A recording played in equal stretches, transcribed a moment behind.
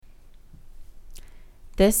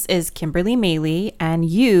This is Kimberly Maley, and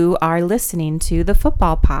you are listening to The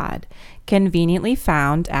Football Pod, conveniently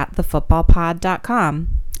found at thefootballpod.com.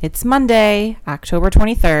 It's Monday, October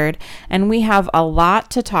 23rd, and we have a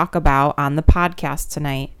lot to talk about on the podcast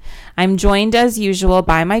tonight. I'm joined as usual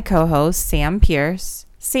by my co-host, Sam Pierce.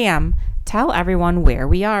 Sam, tell everyone where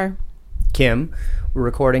we are. Kim, we're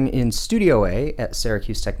recording in Studio A at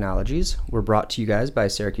Syracuse Technologies. We're brought to you guys by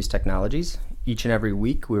Syracuse Technologies. Each and every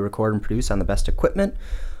week, we record and produce on the best equipment,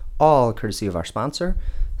 all courtesy of our sponsor.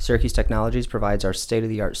 Syracuse Technologies provides our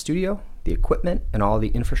state-of-the-art studio, the equipment, and all the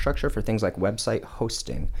infrastructure for things like website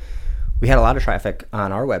hosting. We had a lot of traffic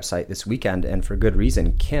on our website this weekend, and for good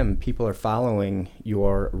reason. Kim, people are following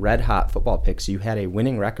your red-hot football picks. You had a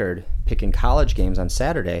winning record picking college games on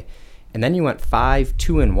Saturday, and then you went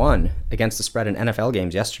 5-2-1 against the spread in NFL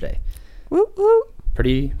games yesterday. Woo woo.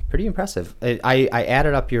 Pretty impressive. I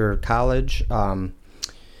added up your college and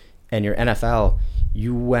your NFL.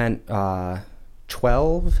 You went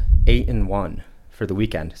 12-8-1 for the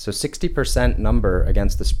weekend. So 60% number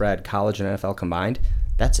against the spread, college and NFL combined.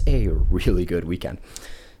 That's a really good weekend.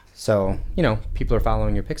 So, people are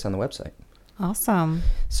following your picks on the website. Awesome.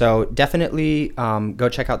 So definitely go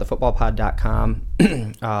check out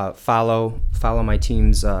thefootballpod.com. Follow my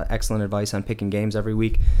team's excellent advice on picking games every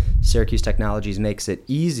week. Syracuse Technologies makes it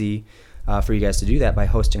easy for you guys to do that by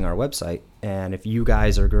hosting our website. And if you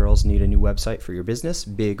guys or girls need a new website for your business,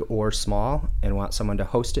 big or small, and want someone to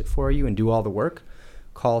host it for you and do all the work,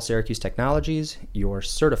 call Syracuse Technologies, your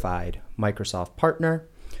certified Microsoft partner,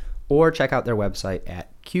 or check out their website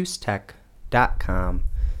at custech.com.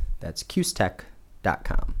 That's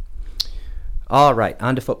custech.com. All right,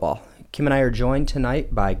 on to football. Kim and I are joined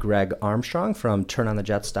tonight by Greg Armstrong from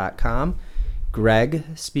turnonthejets.com. Greg,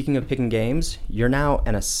 speaking of picking games, you're now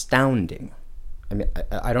an astounding,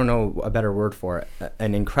 I don't know a better word for it,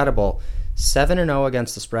 an incredible 7-0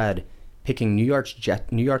 against the spread, picking New York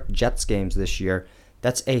Jets games this year.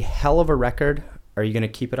 That's a hell of a record. Are you going to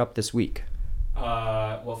keep it up this week?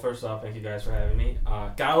 Well, first off, thank you guys for having me.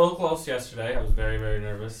 Got a little close yesterday. I was very, very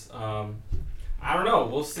nervous. I don't know.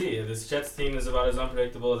 We'll see. This Jets team is about as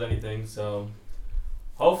unpredictable as anything, so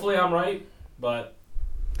hopefully I'm right, but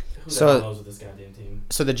who the hell knows with this goddamn team.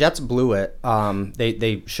 So the Jets blew it.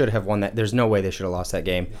 They should have won that. There's no way they should have lost that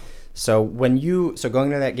game. No. So going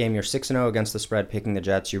into that game, you're 6-0 against the spread, picking the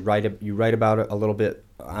Jets. You write about it a little bit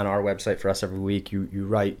on our website for us every week. You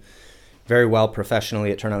write very well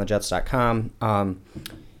professionally at turnonthejets.com, and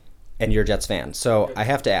you're a Jets fan. So I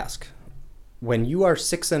have to ask, when you are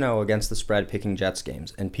 6-0 against the spread picking Jets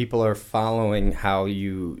games, and people are following how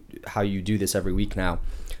you do this every week now,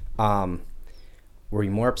 were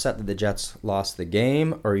you more upset that the Jets lost the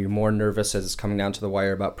game, or are you more nervous as it's coming down to the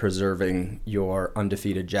wire about preserving your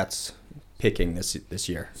undefeated Jets picking this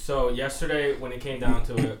year? So yesterday, when it came down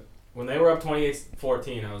to it, when they were up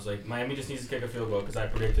 28-14, I was like, Miami just needs to kick a field goal because I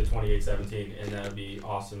predicted 28-17, and that would be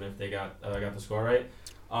awesome if they got the score right.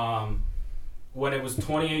 When it was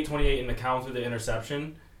 28-28 and the count through the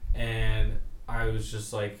interception, and I was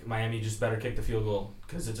just like, Miami just better kick the field goal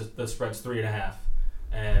because the spread's 3.5.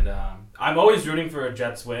 And I'm always rooting for a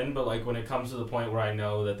Jets win, but like when it comes to the point where I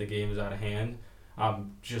know that the game is out of hand,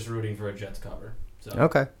 I'm just rooting for a Jets cover. So.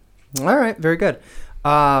 Okay. All right. Very good.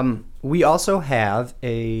 We also have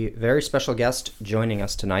a very special guest joining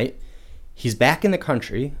us tonight. He's back in the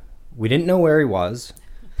country. We didn't know where he was.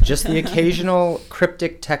 Just the occasional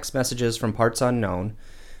cryptic text messages from parts unknown.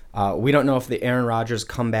 We don't know if the Aaron Rodgers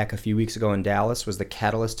comeback a few weeks ago in Dallas was the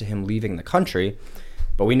catalyst to him leaving the country,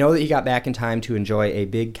 but we know that he got back in time to enjoy a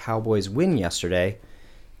big Cowboys win yesterday.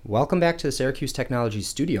 Welcome back to the Syracuse Technologies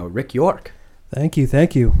Studio, Rick York. Thank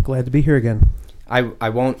you. Glad to be here again. I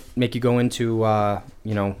won't make you go into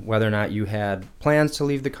whether or not you had plans to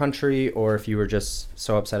leave the country or if you were just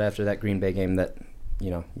so upset after that Green Bay game that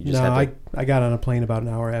you just had to. I got on a plane about an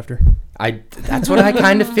hour after. That's what I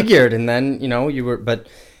kind of figured, and then you were but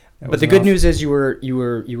the good news is you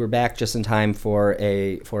were back just in time for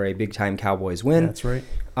a big time Cowboys win. That's right.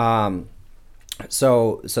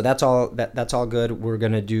 So that's all good. We're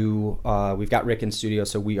gonna do. We've got Rick in studio,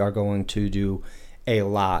 so we are going to do a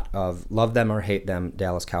lot of love them or hate them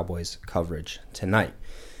Dallas Cowboys coverage tonight.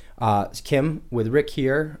 Kim, with Rick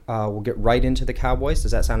here, we'll get right into the Cowboys.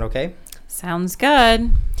 Does that sound okay? Sounds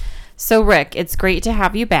good. So, Rick, it's great to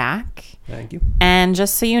have you back. Thank you. And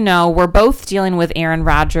just so you know, we're both dealing with Aaron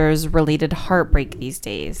Rodgers-related heartbreak these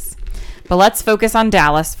days. But let's focus on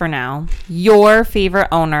Dallas for now. Your favorite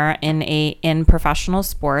owner in professional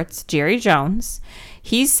sports, Jerry Jones,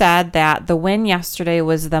 he said that the win yesterday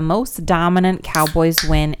was the most dominant Cowboys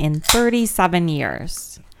win in 37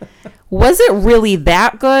 years. Was it really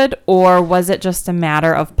that good, or was it just a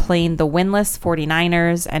matter of playing the winless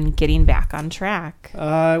 49ers and getting back on track?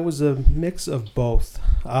 It was a mix of both.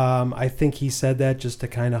 I think he said that just to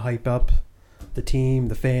kind of hype up the team,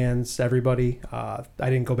 the fans, everybody. I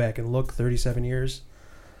didn't go back and look. 37 years,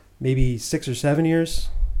 maybe 6 or 7 years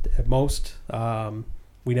at most.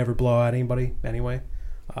 We never blow out anybody anyway.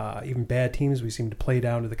 Even bad teams, we seem to play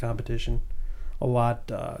down to the competition a lot.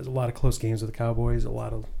 There's a lot of close games with the Cowboys, a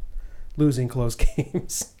lot of losing close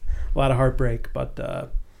games, a lot of heartbreak.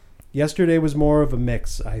 But yesterday was more of a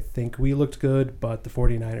mix. I think we looked good, but the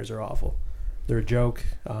 49ers are awful. They're a joke.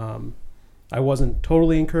 I wasn't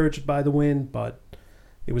totally encouraged by the win, but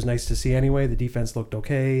it was nice to see anyway. The defense looked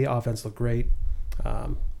okay. Offense looked great. A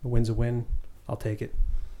win's a win. I'll take it.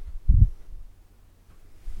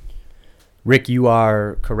 Rick, you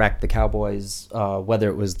are correct. The Cowboys, whether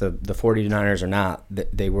it was the 49ers or not,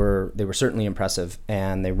 they were certainly impressive,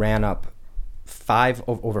 and they ran up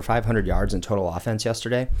over 500 yards in total offense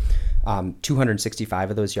yesterday. 265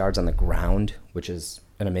 of those yards on the ground, which is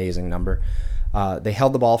an amazing number. They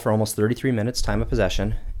held the ball for almost 33 minutes time of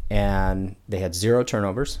possession, and they had 0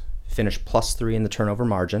 turnovers, finished +3 in the turnover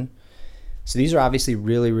margin. So these are obviously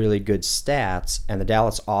really, really good stats, and the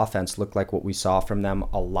Dallas offense looked like what we saw from them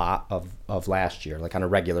a lot of last year, like on a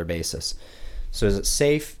regular basis. So is it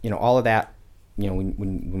safe? All of that,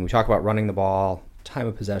 when we talk about running the ball, time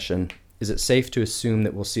of possession, is it safe to assume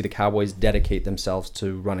that we'll see the Cowboys dedicate themselves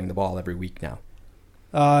to running the ball every week now?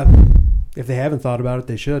 If they haven't thought about it,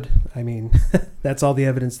 they should. I mean, that's all the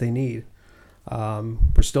evidence they need.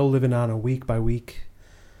 We're still living on a week-by-week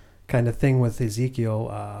kind of thing with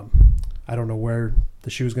Ezekiel. I don't know where the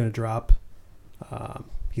shoe's going to drop.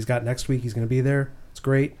 He's got next week. He's going to be there. It's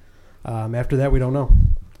great. After that, we don't know.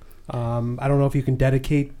 I don't know if you can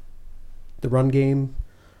dedicate the run game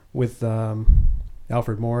with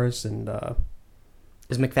Alfred Morris. And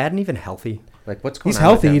is McFadden even healthy? Like, what's going on? He's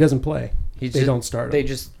healthy. With him? He doesn't play. They don't start him.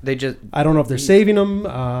 They just. I don't know if they're saving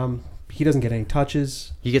him. He doesn't get any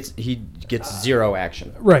touches. He gets 0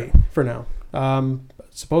 action. Right, for now.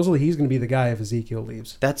 Supposedly he's going to be the guy if Ezekiel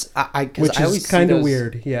leaves. Which is kind of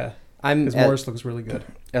weird, yeah. Because Morris looks really good.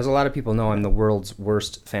 As a lot of people know, I'm the world's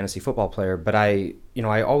worst fantasy football player, but I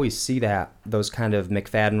always see those kind of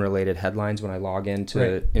McFadden-related headlines when I log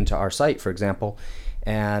into our site, for example,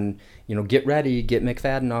 and get ready, get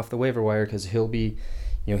McFadden off the waiver wire because he'll be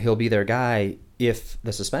their guy if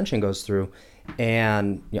the suspension goes through.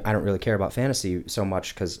 And I don't really care about fantasy so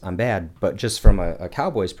much because I'm bad, but just from a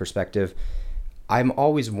Cowboys perspective, I'm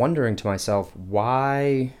always wondering to myself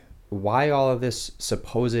why all of this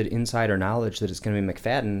supposed insider knowledge that it's going to be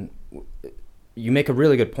McFadden. You make a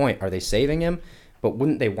really good point. Are they saving him? But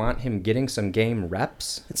wouldn't they want him getting some game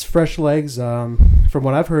reps? It's fresh legs. From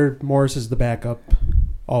what I've heard, Morris is the backup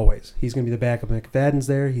always. He's going to be the backup if McFadden's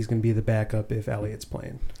there. He's going to be the backup if Elliott's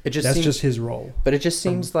playing. That's just his role. But it just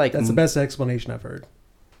seems like... That's the best explanation I've heard.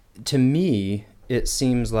 To me, it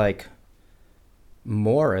seems like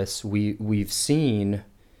Morris, we've seen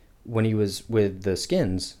when he was with the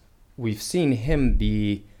Skins, we've seen him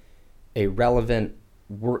be a relevant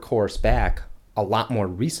workhorse back a lot more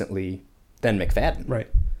recently than McFadden. Right.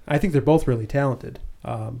 I think they're both really talented.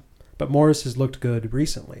 But Morris has looked good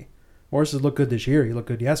recently. Morris has looked good this year. He looked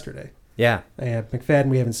good yesterday. Yeah. And McFadden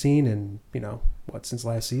we haven't seen in, since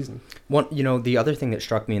last season. The other thing that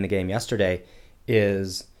struck me in the game yesterday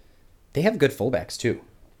is they have good fullbacks too.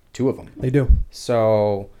 2 of them. They do.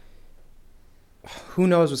 So who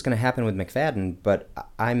knows what's going to happen with McFadden, but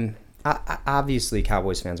obviously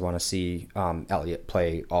Cowboys fans want to see Elliott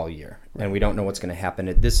play all year, and we don't know what's going to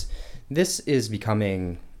happen. This is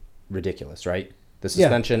becoming ridiculous, right? The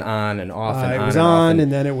suspension on and off and on. It was on,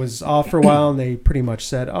 and then it was off for a while, and they pretty much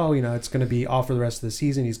said, it's going to be off for the rest of the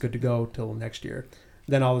season. He's good to go till next year.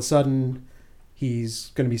 Then all of a sudden,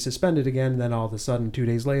 he's going to be suspended again. Then all of a sudden, 2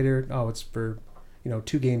 days later, it's for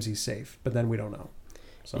 2 games he's safe, but then we don't know.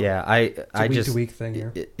 So yeah, it's a week-to-week thing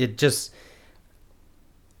here. It just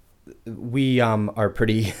we are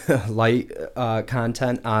pretty light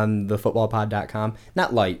content on the footballpod.com.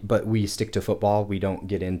 Not light, but we stick to football. We don't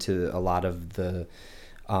get into a lot of the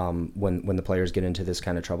when the players get into this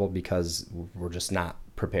kind of trouble because we're just not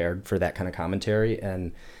prepared for that kind of commentary,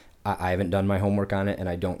 and I haven't done my homework on it, and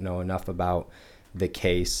I don't know enough about the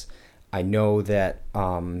case. I know that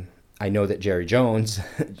Jerry Jones,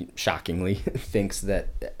 shockingly, thinks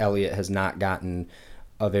that Elliott has not gotten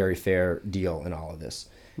a very fair deal in all of this.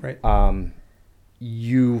 Right.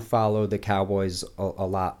 You follow the Cowboys a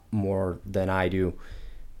lot more than I do.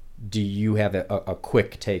 Do you have a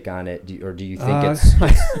quick take on it, or do you think it's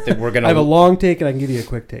that we're gonna? I have a long take, and I can give you a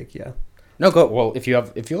quick take. Yeah. No, go. Well, if you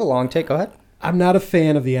have a long take, go ahead. I'm not a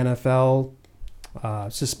fan of the NFL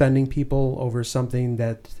suspending people over something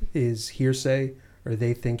that is hearsay or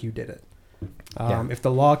they think you did it. If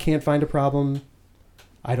the law can't find a problem,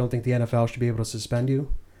 I don't think the NFL should be able to suspend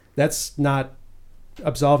you. That's not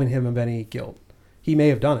absolving him of any guilt. He may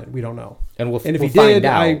have done it. We don't know. And if he did,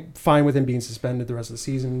 I'm fine with him being suspended the rest of the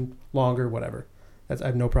season, longer, whatever. I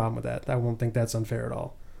have no problem with that. I won't think that's unfair at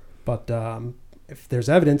all. But if there's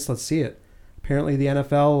evidence, let's see it. Apparently the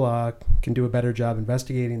NFL can do a better job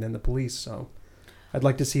investigating than the police. So I'd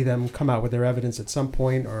like to see them come out with their evidence at some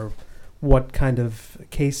point, or what kind of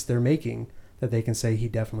case they're making that they can say he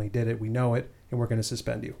definitely did it, we know it, and we're going to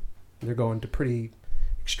suspend you. They're going to pretty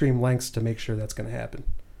extreme lengths to make sure that's going to happen.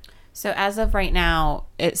 So as of right now,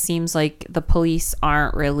 it seems like the police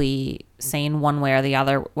aren't really saying one way or the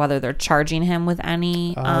other whether they're charging him with any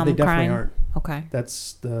They definitely crime. aren't. Okay.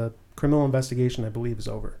 That's the criminal investigation, I believe, is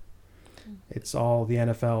over. It's all the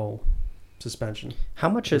NFL suspension. How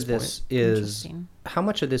much of this is? How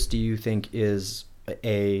much of this do you think is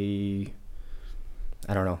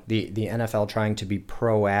I don't know, the NFL trying to be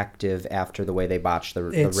proactive after the way they botched the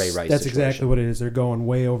Ray Rice situation? That's exactly what it is. They're going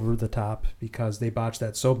way over the top because they botched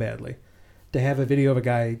that so badly. To have a video of a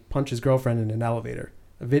guy punch his girlfriend in an elevator.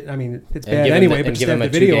 I mean, it's bad anyway, but give him a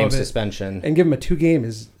video 2-game of it suspension. And give him a 2-game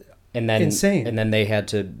is insane. And then they had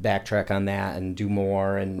to backtrack on that and do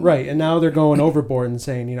more. Right, and now they're going overboard and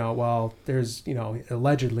saying, well, there's,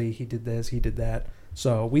 allegedly he did this, he did that.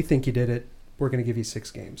 So we think you did it. We're going to give you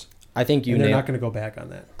 6 games. I think they're not going to go back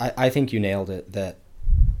on that. I think you nailed it. That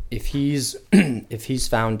if he's if he's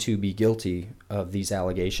found to be guilty of these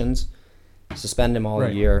allegations, suspend him all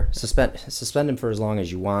year. Suspend him for as long as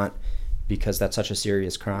you want, because that's such a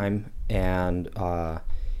serious crime. And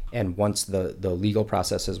once the legal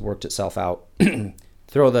process has worked itself out, let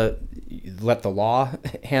the law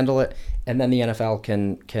handle it, and then the NFL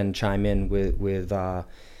can chime in with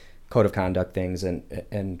code of conduct things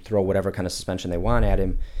and throw whatever kind of suspension they want at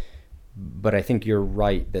him. But I think you're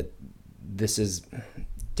right that this is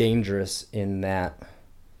dangerous in that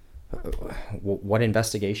what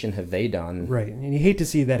investigation have they done? Right. And you hate to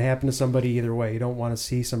see that happen to somebody either way. You don't want to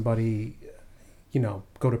see somebody,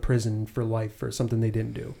 go to prison for life for something they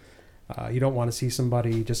didn't do. You don't want to see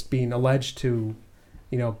somebody just being alleged to,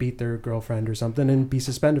 beat their girlfriend or something and be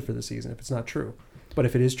suspended for the season if it's not true. But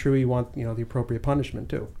if it is true, you want, the appropriate punishment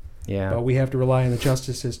too. Yeah. But we have to rely on the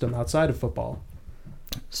justice system outside of football.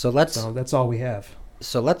 So that's all we have.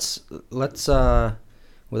 So let's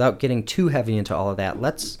without getting too heavy into all of that,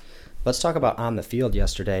 let's talk about on the field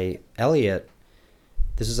yesterday. Elliott,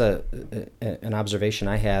 this is an observation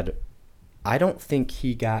I had. I don't think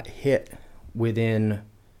he got hit within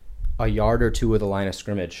a yard or two of the line of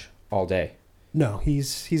scrimmage all day. No,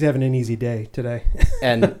 he's having an easy day today.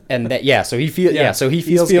 and that so he feels so he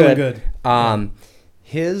feels feeling good.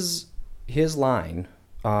 His line,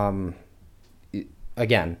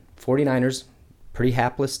 again, 49ers, pretty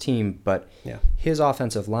hapless team, but his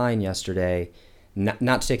offensive line yesterday,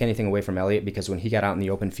 not to take anything away from Elliott, because when he got out in the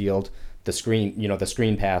open field, the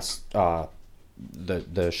screen pass,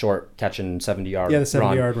 the short catching 70-yard the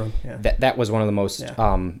 70-yard run. Yeah. That was one of the most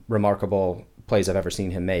remarkable plays I've ever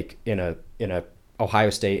seen him make in a Ohio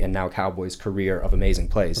State and now Cowboys career of amazing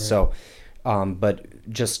plays. Right. So, but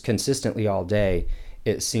just consistently all day,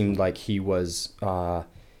 it seemed like he was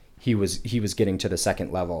getting to the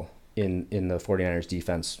second level in the 49ers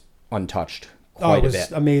defense untouched quite a bit. It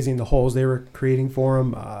was amazing, the holes they were creating for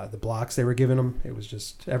him, the blocks they were giving him. It was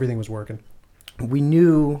just, everything was working. We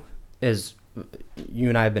knew, as you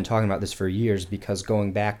and I have been talking about this for years, because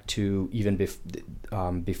going back to even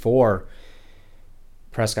before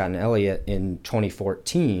Prescott and Elliott in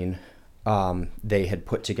 2014, they had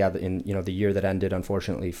put together in the year that ended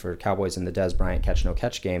unfortunately for Cowboys in the Dez Bryant catch no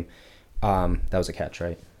catch game. That was a catch,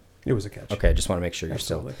 right? It was a catch. Okay, just want to make sure you're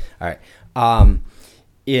Absolutely. Still all right.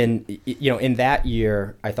 In that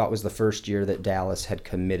year, I thought was the first year that Dallas had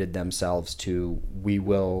committed themselves to, we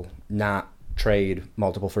will not trade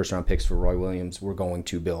multiple first-round picks for Roy Williams. We're going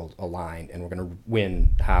to build a line, and we're going to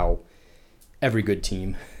win how every good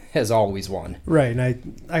team has always won. Right, and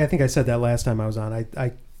I think I said that last time I was on.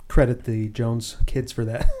 I credit the Jones kids for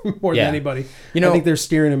that more than anybody. I think they're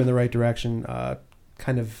steering him in the right direction,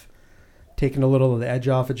 kind of taking a little of the edge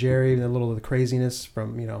off of Jerry and a little of the craziness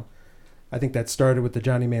from, I think that started with the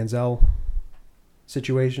Johnny Manziel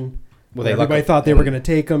situation. Well, everybody thought they were going to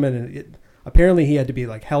take him, and apparently he had to be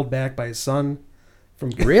held back by his son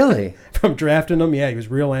from from drafting him. Yeah, he was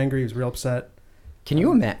real angry. He was real upset. Can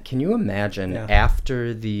you imagine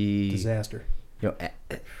after the disaster?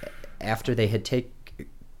 After they had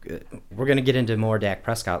we're going to get into more Dak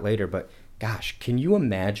Prescott later, but gosh, can you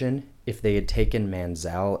imagine if they had taken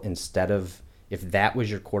Manziel instead of if that was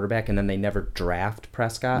your quarterback and then they never draft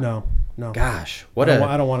Prescott? No. Gosh, I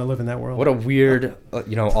don't want to live in that world. What a weird,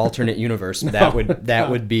 alternate universe that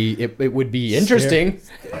would be. It would be interesting.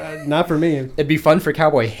 Not for me. It'd be fun for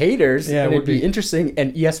Cowboy haters. Yeah, and it'd be interesting,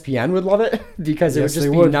 and ESPN would love it because it would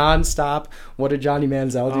just be nonstop. What did Johnny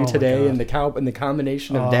Manziel do today? And the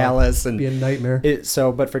combination of Dallas and it'd be a nightmare.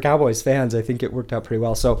 But for Cowboys fans, I think it worked out pretty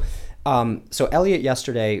well. So Elliott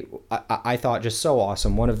yesterday, I thought just so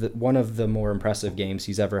awesome. One of the more impressive games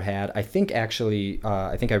he's ever had. I think actually,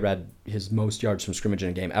 I read his most yards from scrimmage in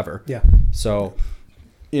a game ever. Yeah. So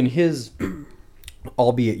in his,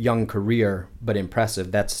 albeit young career, but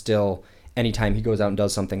impressive, that's still, anytime he goes out and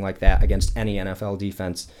does something like that against any NFL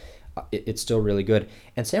defense, it's still really good.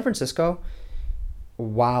 And San Francisco,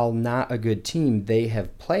 while not a good team, they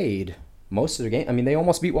have played most of their game. I mean, they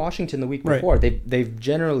almost beat Washington the week before. Right. They've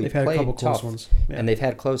generally had played a couple tough, close ones. Yeah. and they've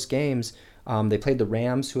had close games. They played the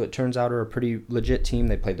Rams, who it turns out are a pretty legit team.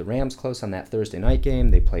 They played the Rams close on that Thursday night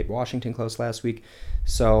game. They played Washington close last week.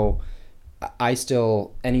 So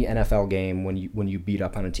any NFL game, when you beat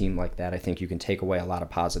up on a team like that, I think you can take away a lot of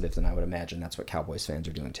positives, and I would imagine that's what Cowboys fans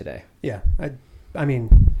are doing today. Yeah. I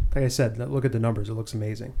mean, like I said, look at the numbers. It looks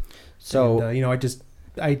amazing. So, and,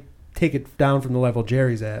 I take it down from the level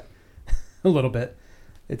Jerry's at a little bit.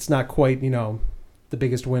 It's not quite, the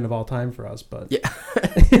biggest win of all time for us, but yeah,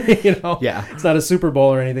 it's not a Super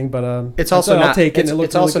Bowl or anything, but it's also not.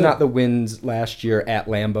 It's also not the wins last year at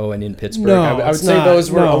Lambeau and in Pittsburgh. No, I would say those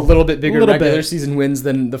were a little bit bigger regular season wins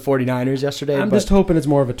than the 49ers yesterday. I'm just hoping it's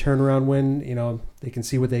more of a turnaround win. They can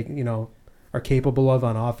see what they are capable of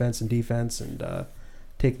on offense and defense, and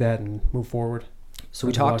take that and move forward. So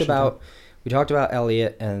we talked about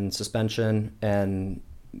Elliott and suspension and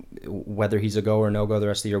whether he's a go or no go the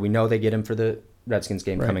rest of the year. We know they get him for the Redskins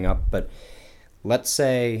game coming up, but let's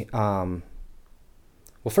say,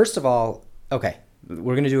 first of all, okay,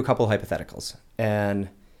 we're going to do a couple of hypotheticals, and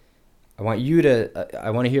I want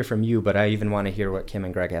to hear from you, but I even want to hear what Kim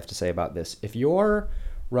and Greg have to say about this. If you're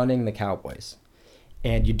running the Cowboys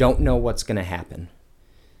and you don't know what's going to happen,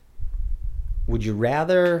 would you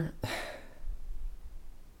rather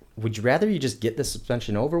you just get the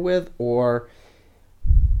suspension over with, or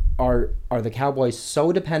are the Cowboys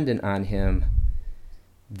so dependent on him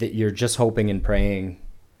that you're just hoping and praying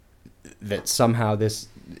that somehow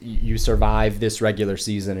you survive this regular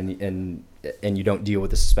season and you don't deal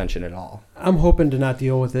with the suspension at all? I'm hoping to not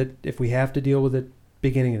deal with it if we have to deal with it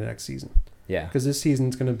beginning of the next season. Yeah. Because this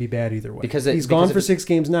season's going to be bad either way. He's gone for 6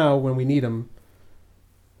 games now when we need him,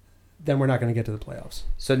 then we're not going to get to the playoffs.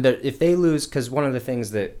 So if they lose, because one of the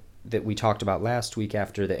things that we talked about last week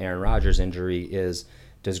after the Aaron Rodgers injury is,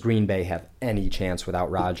 does Green Bay have any chance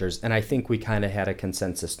without Rodgers? And I think we kind of had a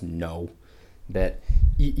consensus no, that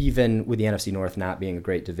even with the NFC North not being a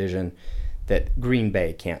great division, that Green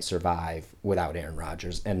Bay can't survive without Aaron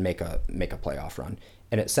Rodgers and make a playoff run.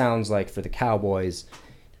 And it sounds like for the Cowboys,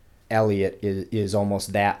 Elliott is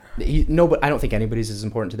almost that. But I don't think anybody's as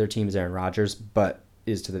important to their team as Aaron Rodgers, but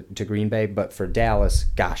is to Green Bay. But for Dallas,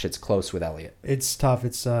 gosh, it's close with Elliott. It's tough.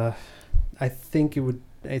 It's I think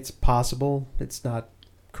it's possible. It's not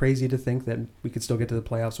crazy to think that we could still get to the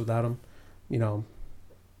playoffs without him.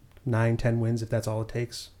 9-10 wins if that's all it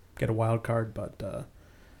takes. Get a wild card, but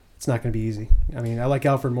it's not going to be easy. I mean, I like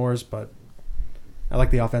Alfred Morris, but I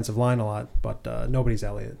like the offensive line a lot, but nobody's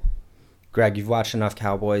Elliott. Greg, you've watched enough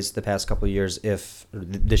Cowboys the past couple of years.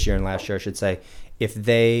 This year and last year, I should say, if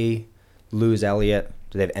they lose Elliott,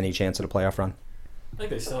 do they have any chance at a playoff run? I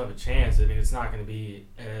think they still have a chance. I mean, it's not going to be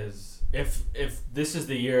as if this is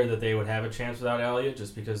the year that they would have a chance without Elliott,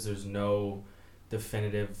 just because there's no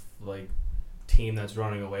definitive team that's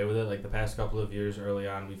running away with it. Like the past couple of years early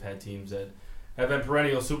on, we've had teams that have been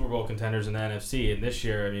perennial Super Bowl contenders in the NFC, and this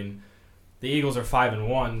year, I mean, the Eagles are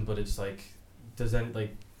 5-1, but it's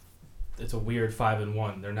it's a weird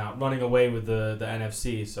 5-1. They're not running away with the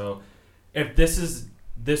NFC. So if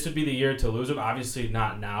this would be the year to lose him. Obviously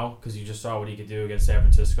not now, because you just saw what he could do against San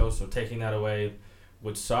Francisco. So taking that away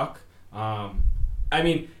would suck. I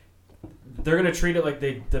mean, they're going to treat it like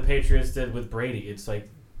the Patriots did with Brady. It's like,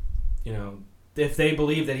 if they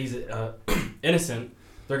believe that he's innocent,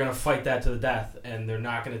 they're going to fight that to the death, and they're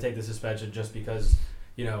not going to take the suspension just because,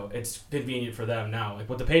 it's convenient for them now. Like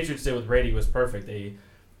what the Patriots did with Brady was perfect. They,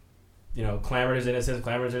 clamored his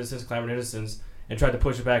innocence, and tried to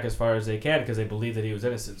push it back as far as they can because they believe that he was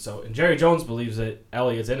innocent. So, and Jerry Jones believes that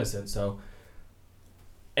Elliott's innocent. So,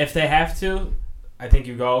 if they have to, I think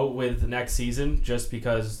you go with the next season, just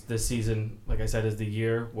because this season, like I said, is the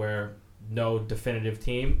year where no definitive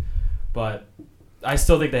team. But I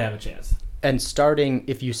still think they have a chance. And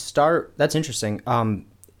if you start, that's interesting.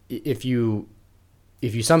 If you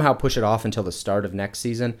somehow push it off until the start of next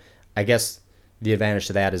season, I guess the advantage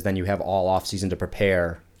to that is then you have all off season to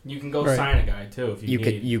prepare. You can go sign a guy too if you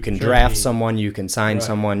need. You can draft someone, you can sign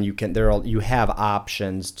someone, you have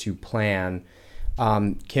options to plan.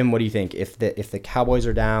 Kim, what do you think? If the Cowboys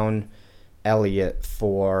are down Elliott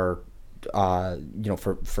for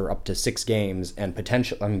up to 6 games and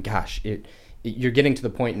potential, I mean, gosh, you're getting to the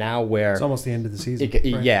point now where it's almost the end of the season.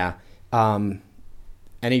 Yeah.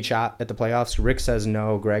 Any shot at the playoffs? Rick says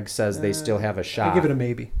no. Greg says they still have a shot. I give it a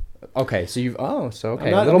maybe. Okay, so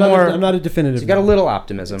okay, I'm not a definitive. So you got a little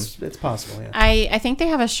optimism. It's possible. Yeah. I think they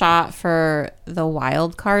have a shot for the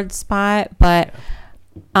wild card spot, but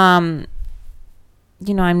I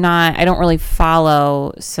don't really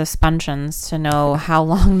follow suspensions to know how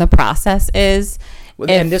long the process is.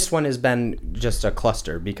 And this one has been just a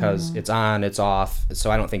cluster because it's on, it's off.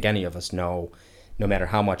 So I don't think any of us know, no matter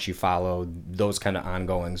how much you follow those kind of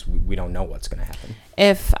ongoings, we don't know what's going to happen.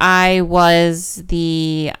 If I was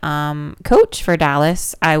the coach for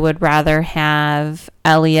Dallas, I would rather have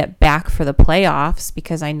Elliott back for the playoffs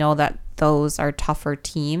because I know that those are tougher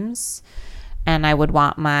teams, and I would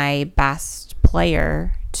want my best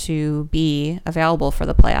player to be available for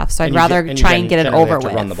the playoffs. So I'd rather try and get it over with.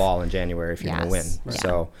 To run the ball in January if you're going to win. Yeah.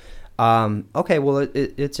 So, okay, well,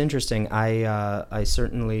 it's interesting. I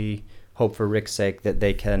certainly hope for Rick's sake that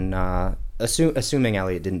they can, assuming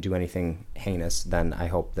Elliott didn't do anything heinous, then I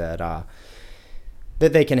hope that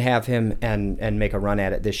that they can have him and make a run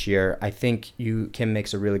at it this year. I think Kim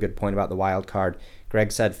makes a really good point about the wild card.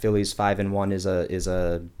 Greg said Philly's 5-1 is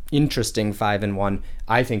a interesting 5-1.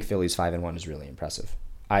 I think Philly's 5-1 is really impressive.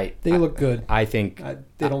 They look good. I think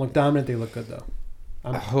they don't look dominant. They look good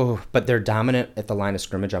though. But they're dominant at the line of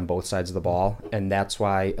scrimmage on both sides of the ball, and that's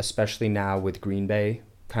why, especially now with Green Bay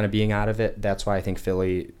kind of being out of it, that's why I think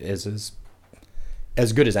Philly is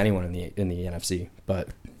as good as anyone in the NFC. But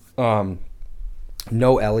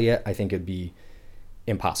no Elliott, I think it'd be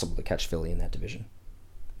impossible to catch Philly in that division.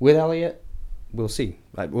 With Elliott, we'll see.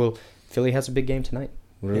 Philly has a big game tonight.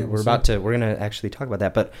 We're going to actually talk about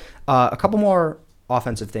that. But a couple more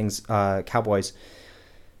offensive things. Cowboys.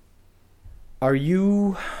 Are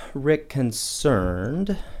you, Rick,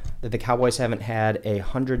 concerned that the Cowboys haven't had a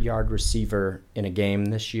 100-yard receiver in a game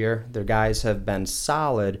this year? Their guys have been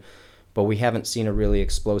solid, but we haven't seen a really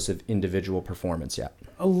explosive individual performance yet.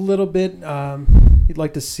 A little bit. You'd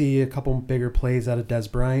like to see a couple bigger plays out of Des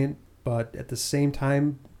Bryant, but at the same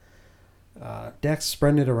time, Dak's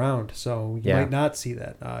spreading it around, so you might not see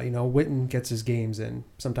that. Witten gets his games in.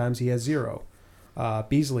 Sometimes he has 0.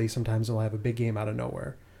 Beasley sometimes will have a big game out of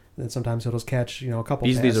nowhere. And then sometimes he'll just catch, a couple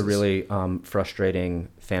Beasley's passes. a really frustrating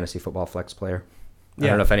fantasy football flex player. I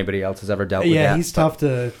don't know if anybody else has ever dealt with that. Yeah, he's tough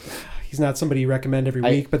to... He's not somebody you recommend every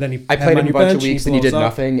week, but then I played him a bunch of weeks and he did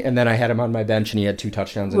nothing, and then I had him on my bench and he had 2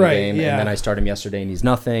 touchdowns in a game, and then I started him yesterday and he's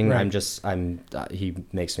nothing. Right. He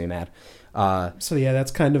makes me mad.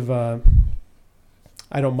 That's kind of...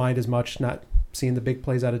 I don't mind as much not seeing the big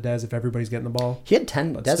plays out of Dez if everybody's getting the ball.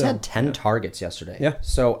 Dez had 10 targets yesterday. Yeah.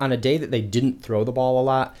 So on a day that they didn't throw the ball a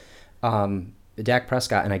lot, Dak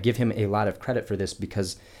Prescott, and I give him a lot of credit for this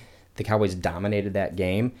because the Cowboys dominated that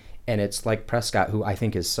game, and it's like Prescott, who I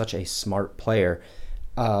think is such a smart player,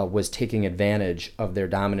 was taking advantage of their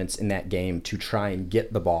dominance in that game to try and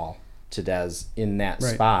get the ball to Dez in that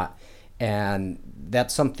spot. And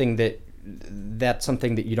that's something that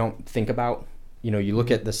you don't think about. You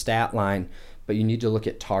look at the stat line, but you need to look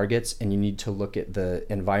at targets and you need to look at the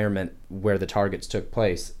environment where the targets took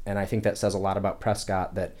place. And I think that says a lot about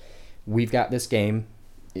Prescott, that we've got this game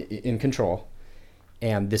in control,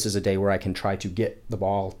 and this is a day where I can try to get the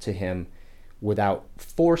ball to him without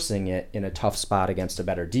forcing it in a tough spot against a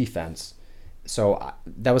better defense. So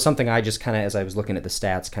that was something I just kind of, as I was looking at the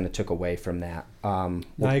stats, kind of took away from that. I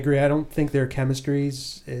agree. I don't think their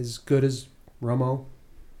chemistry's as good as Romo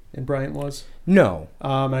and Bryant was. No.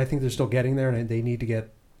 And I think they're still getting there, and they need to get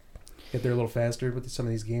there a little faster with some of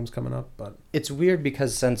these games coming up. But it's weird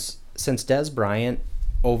because since Des Bryant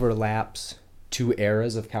overlaps 2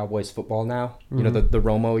 eras of Cowboys football now, the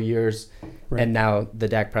Romo years and now the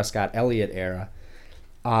Dak Prescott Elliott era,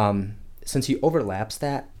 since he overlaps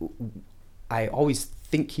that, I always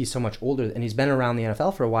think he's so much older, and he's been around the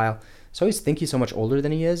NFL for a while, so I always think he's so much older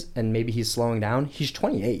than he is, and maybe he's slowing down. He's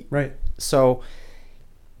 28. Right. So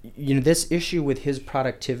this issue with his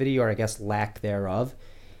productivity, or I guess lack thereof,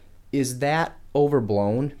 is that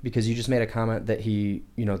overblown? Because you just made a comment that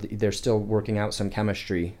they're still working out some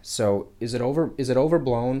chemistry. So is it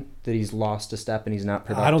overblown that he's lost a step and he's not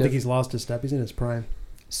productive? I don't think he's lost a step. He's in his prime.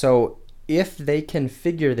 So if they can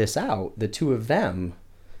figure this out, the two of them,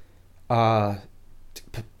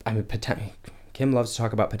 Kim loves to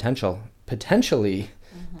talk about potential. Potentially,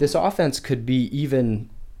 this offense could be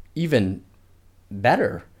even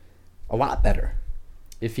better, a lot better,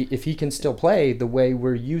 if he can still play the way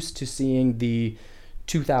we're used to seeing the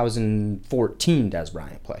 2014 Des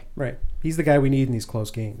Bryant play. Right. He's the guy we need in these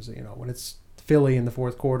close games. When it's Philly in the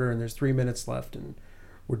fourth quarter and there's 3 minutes left and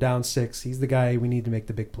we're down 6, he's the guy we need to make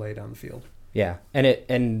the big play down the field. Yeah,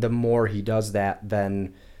 and the more he does that,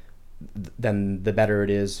 then the better it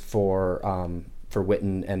is for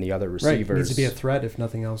Witten and the other receivers. Right. He needs to be a threat, if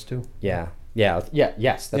nothing else, too.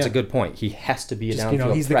 Yes, that's a good point. He has to be a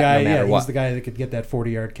downfield he's the threat guy. no matter what. He's the guy that could get that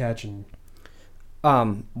 40-yard catch and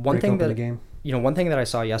one thing that the game. One thing that I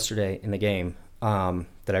saw yesterday in the game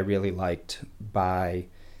that I really liked by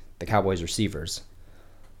the Cowboys receivers,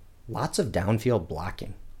 lots of downfield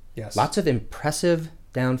blocking. Yes. Lots of impressive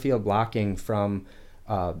downfield blocking from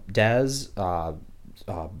Dez,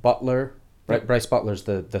 Butler. Right, Bryce Butler's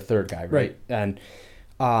the third guy, right? And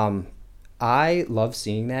I love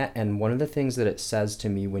seeing that. And one of the things that it says to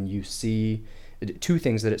me when you see, two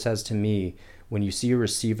things that it says to me when you see your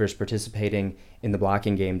receivers participating in the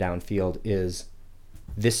blocking game downfield is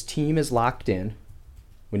this team is locked in.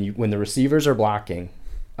 When the receivers are blocking,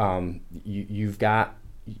 you've got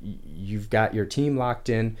your team locked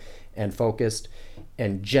in and focused.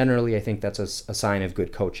 And generally, I think that's a sign of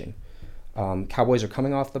good coaching. Cowboys are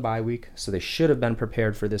coming off the bye week, so they should have been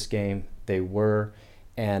prepared for this game. They were,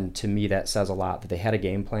 and to me that says a lot that they had a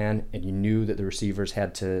game plan, and you knew that the receivers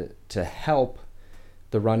had to help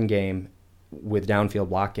the run game with downfield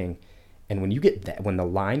blocking. And when you get that, when the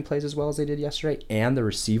line plays as well as they did yesterday, and the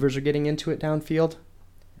receivers are getting into it downfield,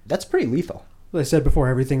 that's pretty lethal. Well, I said before,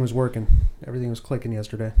 everything was working, everything was clicking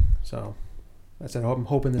yesterday. So I said I'm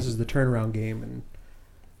hoping this is the turnaround game and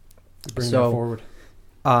bring that forward.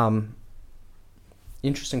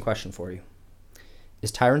 Interesting question for you.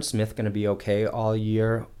 Is Tyron Smith going to be okay all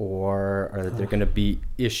year, or are there going to be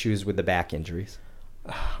issues with the back injuries?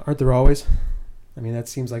 Aren't there always? I mean, that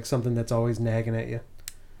seems like something that's always nagging at you.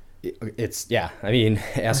 Ask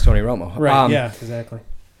Tony Romo. Right, yeah, exactly.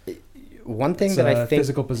 One thing that I think...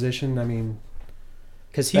 physical position, I mean...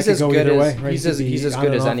 Because he's as good as way, right? he's as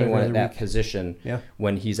good as anyone at that position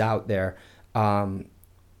when he's out there. So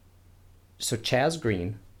Chaz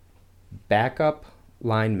Green, backup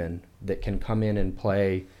lineman that can come in and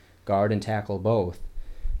play guard and tackle both.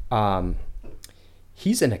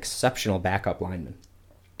 He's an exceptional backup lineman,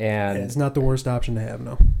 and it's not the worst option to have.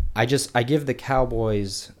 No, I give the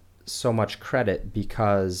Cowboys so much credit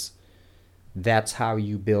because that's how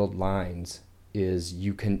you build lines. Is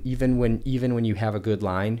you can even when you have a good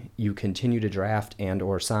line, you continue to draft and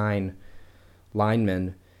or sign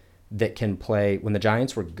linemen that can play. When the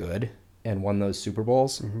Giants were good and won those Super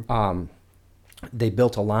Bowls, they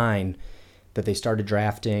built a line that they started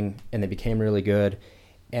drafting and they became really good.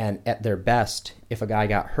 And at their best, if a guy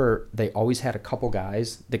got hurt, they always had a couple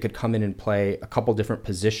guys that could come in and play a couple different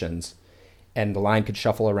positions, and the line could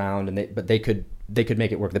shuffle around, but they could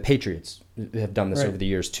make it work. The Patriots have done this over the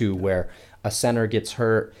years too, where a center gets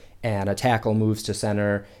hurt and a tackle moves to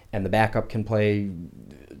center, and the backup can play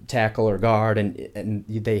tackle or guard, and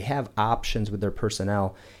they have options with their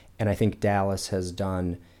personnel. And I think Dallas has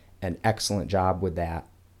done an excellent job with that,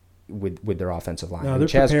 with their offensive line. No, they're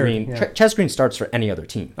prepared. Chaz Green starts for any other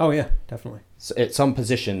team. Oh yeah, definitely. So at some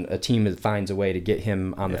position, a team finds a way to get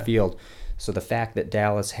him on the field. So the fact that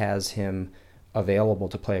Dallas has him available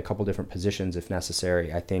to play a couple different positions if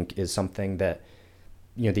necessary, I think is something that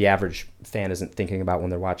the average fan isn't thinking about when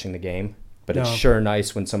they're watching the game. But it's sure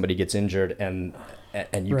nice when somebody gets injured and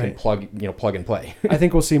you can plug and play. I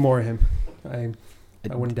think we'll see more of him.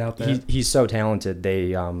 I wouldn't doubt that. He's so talented.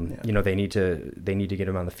 They they need to get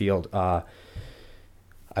him on the field. I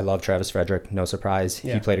love Travis Frederick. No surprise,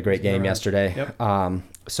 he played a great game yesterday. Yep.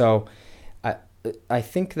 So I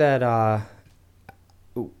think that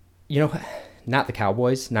not the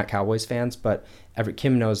Cowboys, not Cowboys fans, but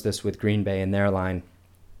Kim knows this with Green Bay and their line.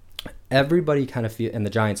 Everybody kind of and the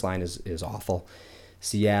Giants line is awful.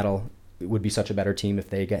 Seattle would be such a better team if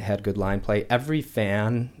they had good line play. Every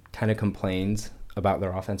fan kind of complains about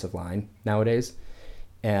their offensive line nowadays.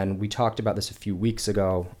 And we talked about this a few weeks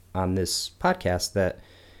ago on this podcast, that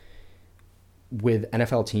with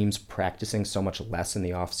NFL teams practicing so much less in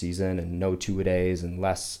the off season and no two-a-days and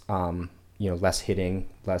less less hitting,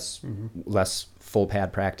 less full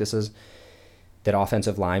pad practices, that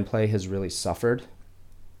offensive line play has really suffered,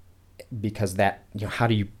 because that, how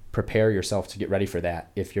do you prepare yourself to get ready for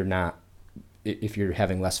that if you're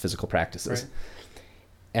having less physical practices? Right.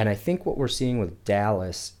 And I think what we're seeing with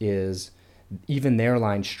Dallas is even their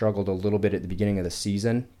line struggled a little bit at the beginning of the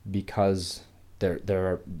season because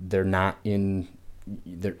they're not in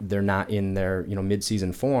their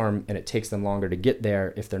mid-season form, and it takes them longer to get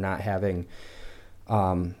there if they're not having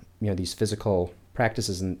these physical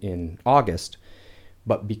practices in August.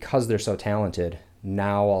 But because they're so talented,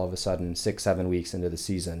 now all of a sudden 6-7 weeks into the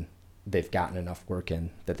season, they've gotten enough work in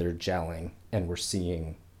that they're gelling, and we're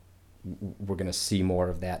going to see more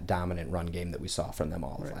of that dominant run game that we saw from them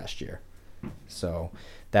all of last year. So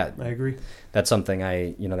that I agree. That's something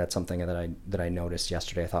that I noticed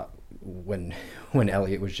yesterday. I thought when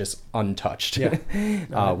Elliott was just untouched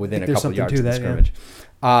within a couple yards of the scrimmage.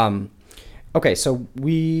 Yeah. Okay, so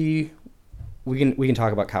we can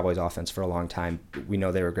talk about Cowboys offense for a long time. We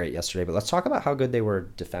know they were great yesterday, but let's talk about how good they were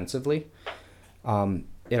defensively.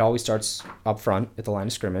 It always starts up front at the line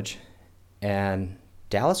of scrimmage, and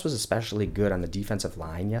Dallas was especially good on the defensive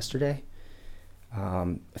line yesterday.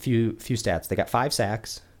 A few stats. They got 5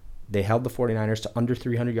 sacks. They held the 49ers to under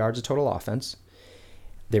 300 yards of total offense.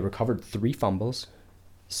 They recovered 3 fumbles.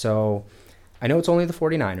 So I know it's only the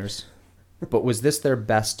 49ers, but was this their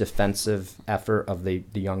best defensive effort of the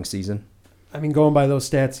young season? I mean, going by those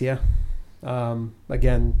stats, yeah.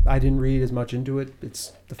 Again, I didn't read as much into it.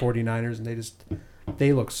 It's the 49ers, and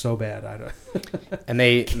they look so bad. I don't. And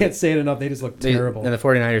they can't say it enough. They just look terrible. And the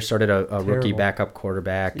 49ers started a rookie backup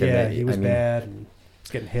quarterback. Yeah, he was bad and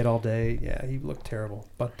was getting hit all day. Yeah, he looked terrible.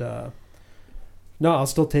 But no, I'll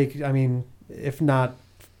still take. I mean, if not,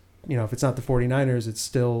 if it's not the 49ers, it's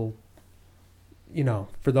still,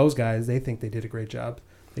 for those guys, they think they did a great job.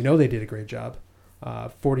 They know they did a great job.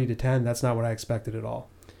 40-10, that's not what I expected at all.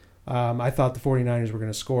 I thought the 49ers were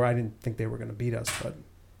going to score. I didn't think they were going to beat us, but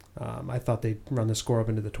I thought they'd run the score up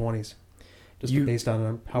into the 20s, just based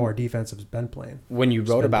on how our defense has been playing. When you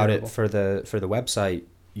wrote about terrible. It for the website,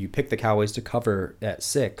 you picked the Cowboys to cover at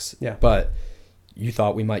 6, but you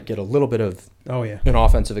thought we might get a little bit of an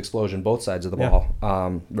offensive explosion both sides of the ball,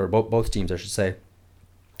 or both teams, I should say.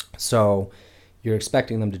 So you're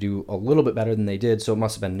expecting them to do a little bit better than they did, so it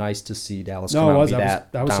must have been nice to see Dallas come out and be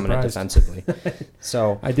that dominant defensively.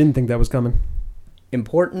 So I didn't think that was coming.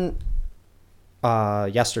 Important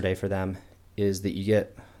yesterday for them is that you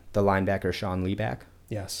get the linebacker Sean Lee back.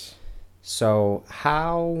 Yes. So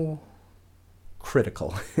how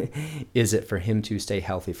critical is it for him to stay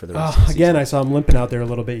healthy for the rest of the season? Again, I saw him limping out there a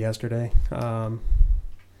little bit yesterday. I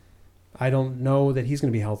don't know that he's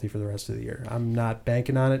going to be healthy for the rest of the year. I'm not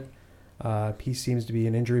banking on it. He seems to be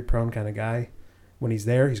an injury-prone kind of guy. When he's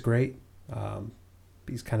there, he's great.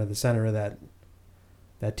 He's kind of the center of that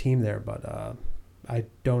team there, but I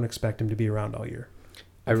don't expect him to be around all year,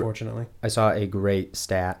 unfortunately. I saw a great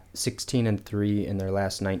stat: 16-3 in their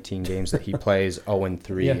last 19 games that he plays,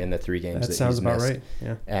 0-3 in the 3 games that he's missed. That sounds about right.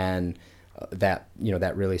 Yeah, and that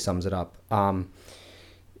really sums it up. Another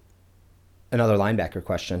linebacker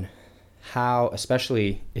question: how,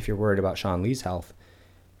 especially if you're worried about Sean Lee's health,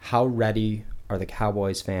 how ready are the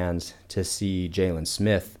Cowboys fans to see Jalen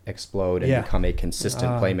Smith explode and become a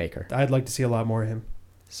consistent playmaker? I'd like to see a lot more of him.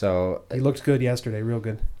 So he looked good yesterday, real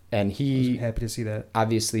good. And he was happy to see that.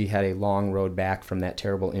 Obviously had a long road back from that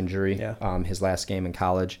terrible injury, his last game in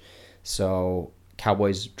college. So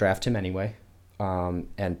Cowboys draft him anyway,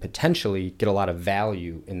 and potentially get a lot of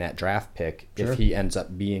value in that draft pick if he ends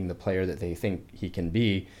up being the player that they think he can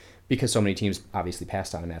be, because so many teams obviously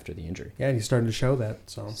passed on him after the injury. Yeah, and he's starting to show that.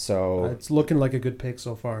 So it's looking like a good pick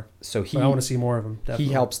so far. So I want to see more of him. Definitely.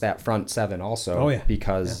 He helps that front 7 also.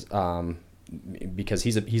 Because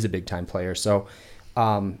he's a big time player. So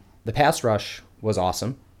the pass rush was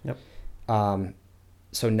awesome. Yep.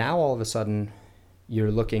 So now all of a sudden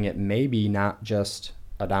you're looking at maybe not just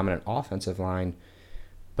a dominant offensive line,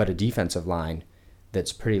 but a defensive line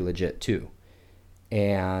that's pretty legit too.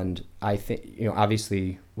 And I think,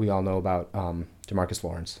 obviously we all know about DeMarcus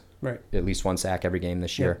Lawrence. Right. At least 1 sack every game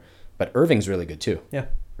this year. But Irving's really good too. Yeah.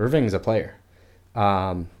 Irving's a player.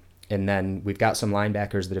 And then we've got some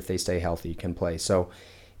linebackers that if they stay healthy can play. So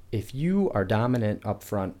if you are dominant up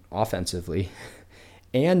front offensively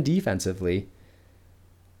and defensively,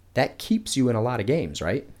 that keeps you in a lot of games,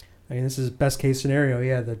 right? I mean, this is best case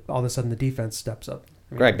scenario, that all of a sudden the defense steps up.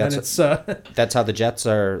 Greg, that's how the Jets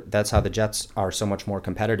are. That's how the Jets are so much more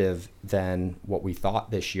competitive than what we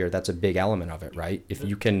thought this year. That's a big element of it, right? If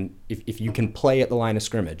you can play at the line of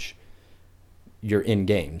scrimmage, you're in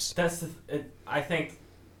games. I think.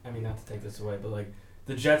 I mean, not to take this away, but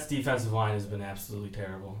the Jets' defensive line has been absolutely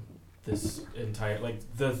terrible. This entire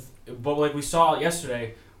but we saw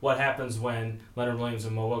yesterday what happens when Leonard Williams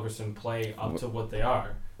and Mo Wilkerson play up to what they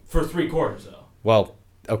are for 3 quarters though. Well,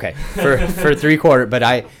 Okay, for 3/4, but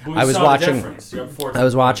I was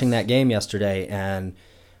watching that. that game yesterday, and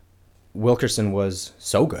Wilkerson was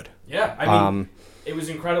so good. Yeah, I mean, it was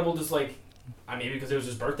incredible. Just like, maybe because it was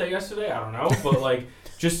his birthday yesterday, I don't know, but like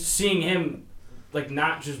just seeing him, like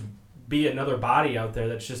not just be another body out there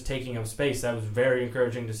that's just taking up space. That was very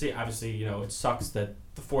encouraging to see. Obviously, it sucks that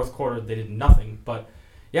the fourth quarter they did nothing, but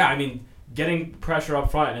yeah, I mean, getting pressure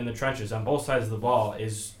up front in the trenches on both sides of the ball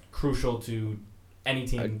is crucial to any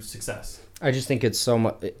team's success. I just think it's so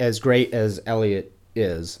much as great as Elliott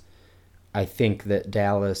is. I think that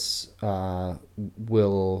Dallas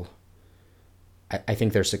will. I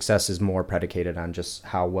think their success is more predicated on just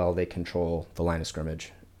how well they control the line of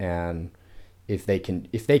scrimmage, and if they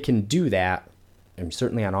can do that, and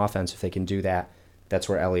certainly on offense, if they can do that, that's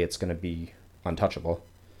where Elliott's going to be untouchable.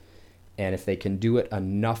 And if they can do it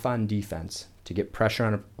enough on defense to get pressure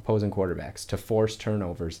on opposing quarterbacks, to force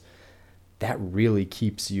turnovers, that really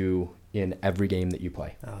keeps you in every game that you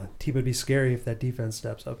play. Team would be scary if that defense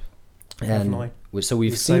steps up. And definitely. So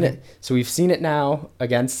we've seen it. So we've seen it now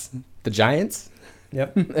against the Giants,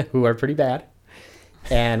 who are pretty bad.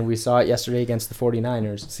 And we saw it yesterday against the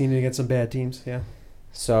 49ers. Seen it against some bad teams, yeah.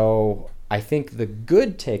 So I think the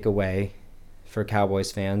good takeaway for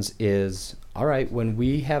Cowboys fans is, all right, when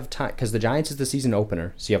we have time, because the Giants is the season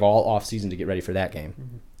opener, so you have all off season to get ready for that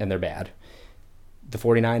game, and they're bad. The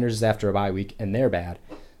 49ers is after a bye week, and they're bad.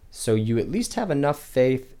 So you at least have enough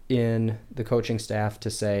faith in the coaching staff to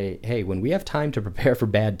say, hey, when we have time to prepare for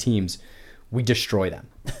bad teams, we destroy them.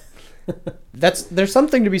 There's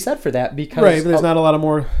something to be said for that, because right, but there's not a lot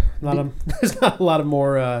of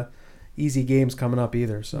more easy games coming up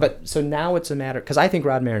either. So now it's a matter, because I think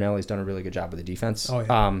Rod Marinelli's done a really good job with the defense.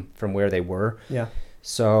 From where they were. Yeah.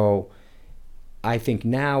 So I think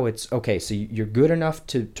now it's okay. So you're good enough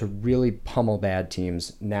to really pummel bad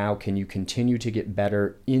teams. Now can you continue to get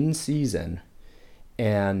better in season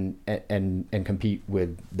and compete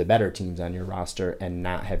with the better teams on your roster and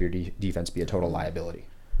not have your defense be a total liability?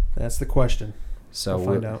 That's the question. So we'll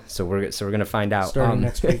find out. So we're going to find out starting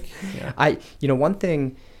next week. Yeah. One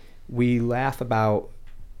thing we laugh about,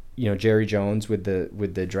 Jerry Jones with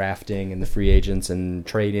the drafting and the free agents and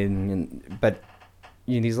trading, but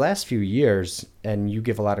these last few years, and you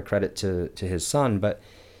give a lot of credit to his son, but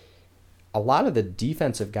a lot of the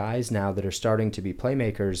defensive guys now that are starting to be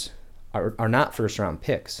playmakers are not first round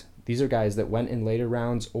picks. These are guys that went in later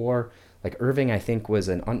rounds, or like Irving, I think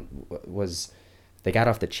they got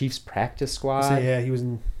off the Chiefs practice squad. So, yeah, he was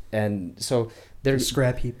in. And so they're a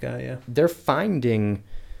scrap heap guy. Yeah, they're finding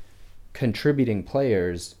contributing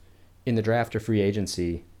players in the draft or free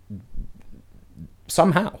agency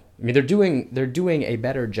somehow. I mean, they're doing a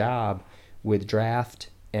better job with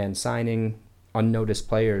draft and signing unnoticed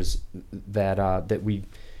players that we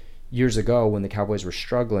years ago, when the Cowboys were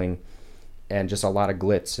struggling and just a lot of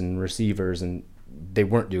glitz and receivers, and they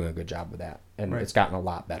weren't doing a good job with that. And It's gotten a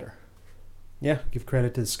lot better. Yeah, give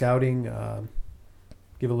credit to the scouting.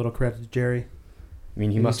 Give a little credit to Jerry. I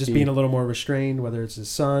mean, he must just be being a little more restrained, whether it's his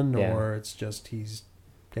son or it's just he's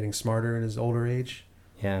getting smarter in his older age.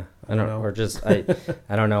 Yeah, I don't know. Or just I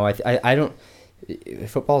don't know. I don't.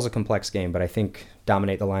 Football's a complex game, but I think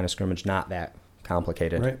dominate the line of scrimmage not that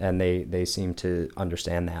complicated, and they seem to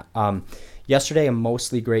understand that. Yesterday, a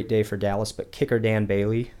mostly great day for Dallas, but kicker Dan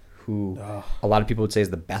Bailey, who a lot of people would say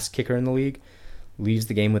is the best kicker in the league, leaves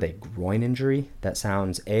the game with a groin injury. That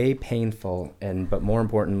sounds painful, but more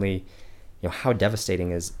importantly, how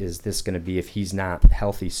devastating is this going to be if he's not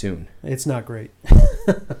healthy soon? It's not great.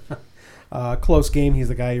 Close game. He's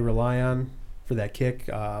the guy you rely on for that kick.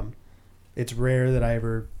 It's rare that I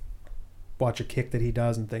ever watch a kick that he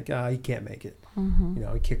does and think, he can't make it.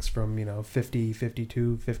 He kicks from 50,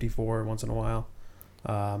 52, 54 once in a while.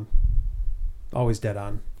 Always dead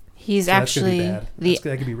on. He's so actually that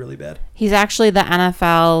could be really bad. He's actually the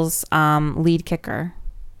NFL's lead kicker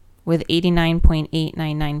with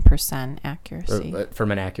 89.899% accuracy.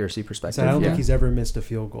 From an accuracy perspective. So I don't think he's ever missed a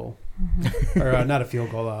field goal. Or not a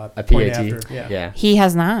field goal, a PAT. point after. Yeah. He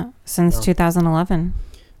has not since 2011.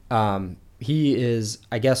 He is,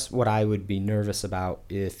 I guess what I would be nervous about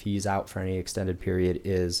if he's out for any extended period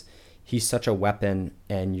is he's such a weapon,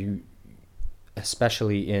 and you,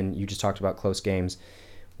 especially you just talked about close games,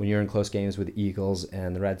 when you're in close games with the Eagles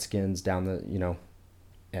and the Redskins down the,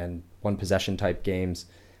 and one possession type games,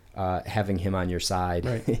 having him on your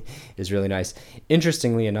side is really nice.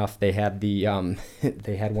 Interestingly enough, they had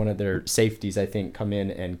they had one of their safeties, I think, come in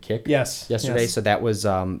and kick yesterday. So that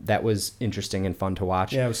was interesting and fun to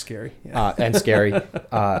watch. Yeah, it was scary. And scary.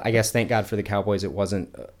 I guess thank God for the Cowboys it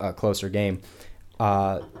wasn't a closer game.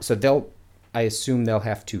 So I assume they'll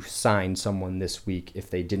have to sign someone this week if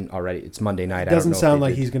they didn't already. It's Monday night. It doesn't I don't know sound if like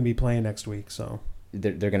they did. he's going to be playing next week, so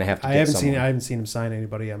They're going to have to. I get haven't someone. seen him sign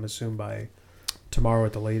anybody. I'm assuming by tomorrow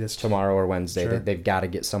at the latest. Tomorrow or Wednesday. Sure. They've got to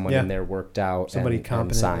get someone in there worked out. Somebody and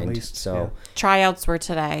competent signed. at least. So Tryouts were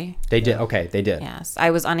today. they did. Okay, they did. Yes,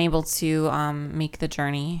 I was unable to make the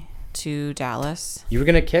journey to Dallas. You were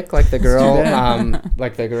gonna kick like the girl, do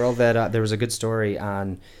that there was a good story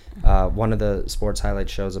on one of the sports highlight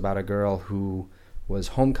shows about a girl who was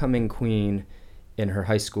homecoming queen in her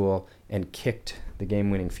high school and kicked the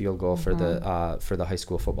game-winning field goal for the high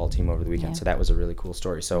school football team over the weekend. Yeah. So that was a really cool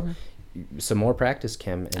story. So some more practice,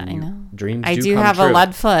 Kim, and I know. dreams I do do come have true. a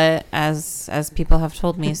lead foot, as people have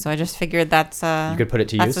told me. So I just figured that's You could put it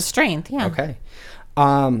to that's use. a strength. Yeah. Okay.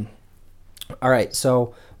 All right.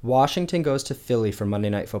 So Washington goes to Philly for Monday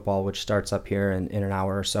Night Football, which starts up here in an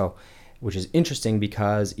hour or so, which is interesting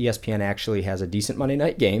because ESPN actually has a decent Monday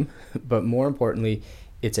night game, but more importantly,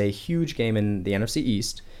 it's a huge game in the NFC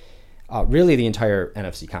East, really the entire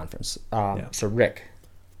NFC conference. So, Rick,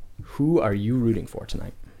 who are you rooting for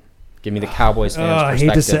tonight? Give me the Cowboys fans'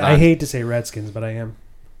 perspective. I hate to say Redskins, but I am,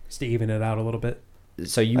 just to even it out a little bit.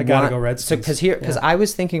 So I gotta go Redskins. Because I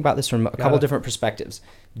was thinking about this from a couple different perspectives.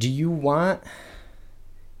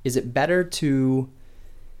 Is it better to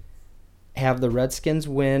have the Redskins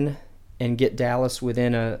win and get Dallas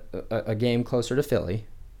within a game closer to Philly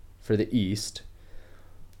for the East?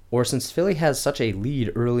 Or since Philly has such a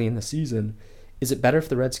lead early in the season, is it better if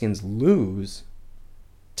the Redskins lose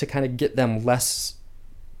to kind of get them less,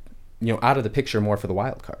 out of the picture more for the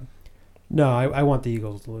wild card? No, I want the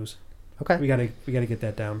Eagles to lose. Okay. We gotta get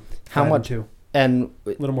that down. How much? 5-2. And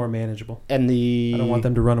A little more manageable. I don't want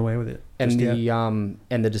them to run away with it. And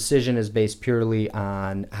the decision is based purely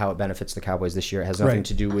on how it benefits the Cowboys this year. It has nothing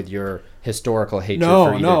to do with your historical hatred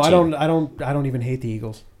for either team. I don't even hate the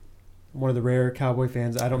Eagles. I'm one of the rare Cowboy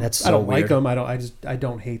fans. I don't weird. like them. I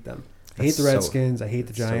don't hate them. I hate the Redskins. I hate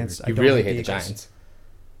the Giants. So I you don't really hate hate the Eagles. Giants.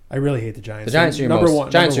 I really hate the Giants. The Giants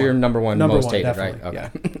are your number one most hated, right? Okay.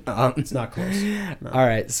 Okay. Yeah. It's not close. No. All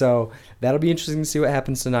right, so that'll be interesting to see what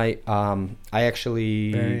happens tonight. I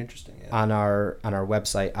actually Very interesting. Yeah. on our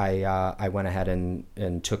website, I went ahead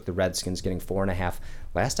and took the Redskins getting 4.5.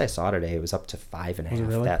 Last I saw today, it was up to 5.5. Was it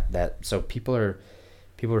really? So people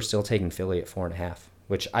are still taking Philly at 4.5,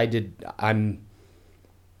 which I did. I'm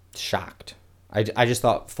shocked. I just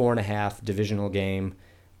thought 4.5 divisional game.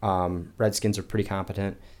 Redskins are pretty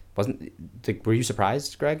competent. Were you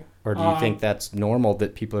surprised, Greg? Or do you think that's normal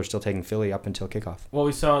that people are still taking Philly up until kickoff? Well,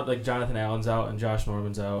 we saw Jonathan Allen's out and Josh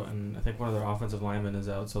Norman's out, and I think one of their offensive linemen is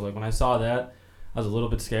out. So when I saw that, I was a little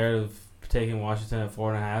bit scared of taking Washington at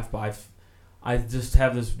 4.5. But I just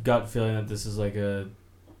have this gut feeling that this is a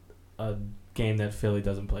game that Philly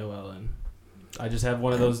doesn't play well in. I just have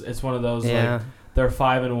one of those. It's one of those they're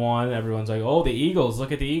 5-1. Everyone's like, oh, the Eagles!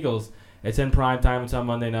 Look at the Eagles! It's in prime time. It's on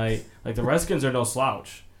Monday night. The Redskins are no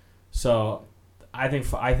slouch. So I think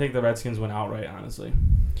the Redskins win outright, honestly.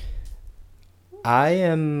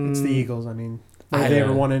 It's the Eagles. I mean, have they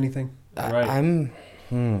ever won anything? Right.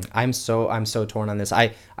 I'm so torn on this.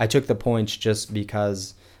 I took the points just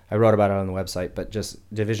because I wrote about it on the website, but just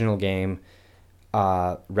divisional game.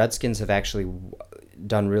 Redskins have actually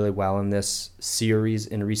done really well in this series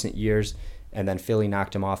in recent years, and then Philly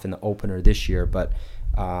knocked them off in the opener this year. But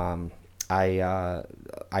I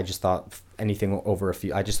just thought anything over a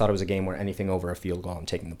field. I just thought it was a game where anything over a field goal, I'm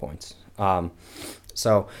taking the points.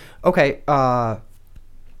 So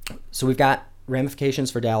we've got ramifications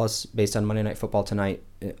for Dallas based on Monday Night Football tonight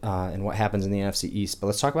and what happens in the NFC East. But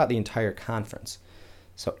let's talk about the entire conference.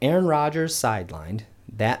 So Aaron Rodgers sidelined.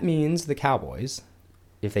 That means the Cowboys,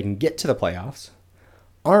 if they can get to the playoffs,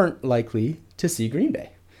 aren't likely to see Green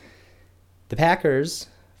Bay. The Packers,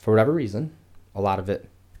 for whatever reason, a lot of it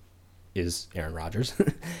is Aaron Rodgers,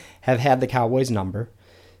 have had the Cowboys number.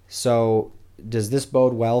 So does this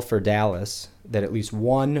bode well for Dallas that at least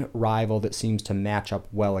one rival that seems to match up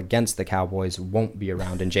well against the Cowboys won't be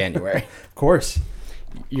around in January? Of course.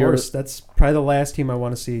 That's probably the last team I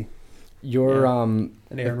want to see. An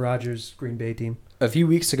Aaron Rodgers Green Bay team. A few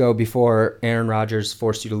weeks ago, before Aaron Rodgers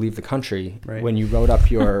forced you to leave the country, right, when you wrote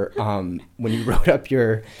up your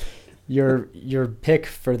your pick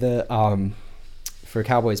for the for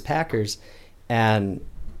Cowboys Packers, and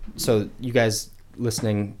so you guys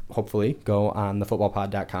listening, hopefully go on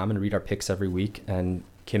thefootballpod.com and read our picks every week and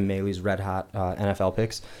Kim Maley's red hot NFL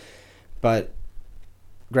picks. But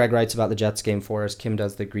Greg writes about the Jets game for us. Kim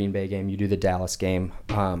does the Green Bay game. You do the Dallas game.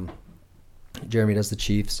 Jeremy does the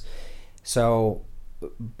Chiefs. So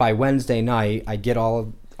by Wednesday night, I get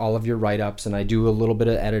all all of your write-ups, and I do a little bit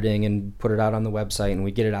of editing and put it out on the website, and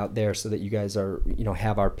we get it out there so that you guys are,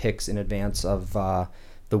 have our picks in advance of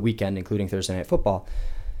the weekend, including Thursday Night Football.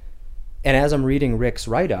 And as I'm reading Rick's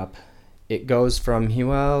write-up, it goes from,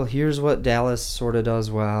 here's what Dallas sort of does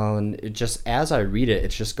well, and it just, as I read it,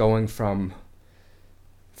 it's just going from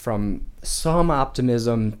some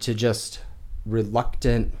optimism to just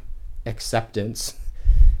reluctant acceptance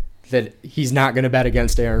that he's not going to bet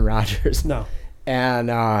against Aaron Rodgers. No. And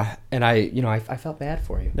I felt bad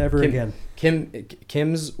for you. Never again.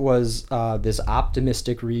 Kim's was this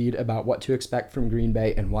optimistic read about what to expect from Green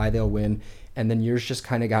Bay and why they'll win, and then yours just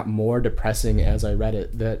kind of got more depressing as I read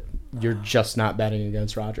it, that you're just not betting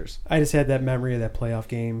against Rodgers. I just had that memory of that playoff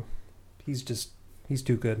game. He's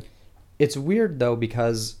too good. It's weird though,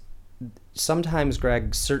 because sometimes,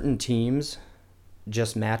 Greg, certain teams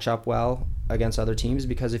just match up well against other teams,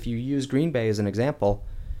 because if you use Green Bay as an example,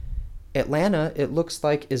 Atlanta, it looks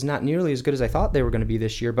like, is not nearly as good as I thought they were going to be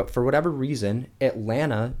this year, but for whatever reason,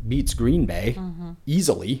 Atlanta beats Green Bay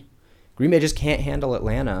easily. Green Bay just can't handle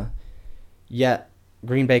Atlanta, yet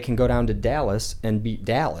Green Bay can go down to Dallas and beat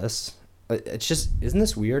Dallas. It's just, isn't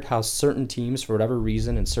this weird how certain teams, for whatever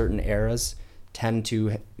reason, in certain eras, tend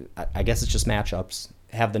to, I guess it's just matchups,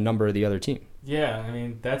 have the number of the other team. Yeah, I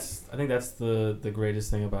mean, I think that's the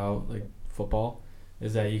greatest thing about like football,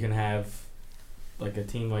 is that you can have like a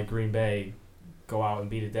team like Green Bay go out and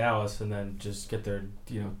beat a Dallas and then just get their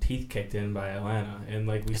teeth kicked in by Atlanta, and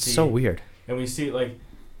like we see, It's so weird. And we see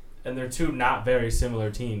and they're two not very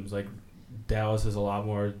similar teams. Like Dallas is a lot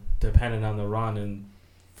more dependent on the run, and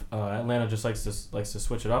Atlanta just likes to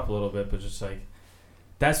switch it up a little bit, but just like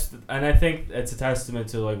and I think it's a testament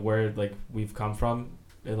to like where like we've come from.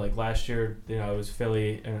 And, like last year, it was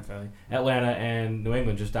Atlanta and New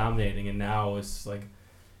England just dominating, and now it's like,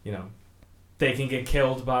 they can get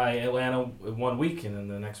killed by Atlanta 1 week, and then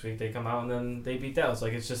the next week they come out and then they beat Dallas.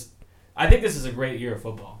 Like, it's just, I think this is a great year of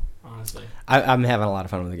football, honestly. I'm having a lot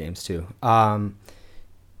of fun with the games too,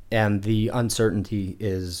 and the uncertainty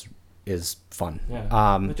is fun.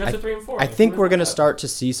 Yeah. Just 3-4. I think we're going to start to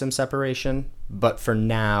see some separation, but for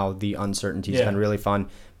now, the uncertainty's been really fun.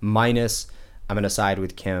 Minus, I'm going to side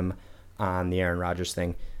with Kim on the Aaron Rodgers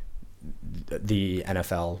thing. The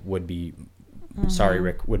NFL would be, sorry,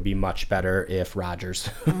 Rick, would be much better if Rodgers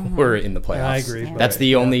were in the playoffs. Yeah, I agree. That's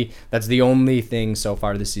the only thing so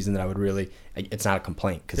far this season that I would really. It's not a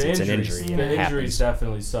complaint because it's an injury. The injuries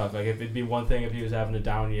definitely suck. Like, if it'd be one thing if he was having a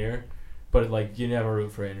down year, but like you never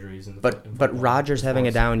root for injuries. But Rodgers having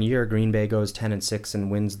a down year, Green Bay goes 10-6 and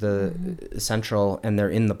wins the Central, and they're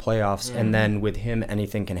in the playoffs. And then with him,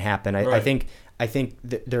 anything can happen. I think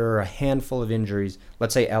that there are a handful of injuries.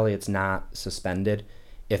 Let's say Elliott's not suspended.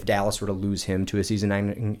 If Dallas were to lose him to a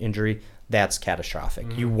season-ending injury, that's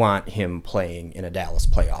catastrophic. You want him playing in a Dallas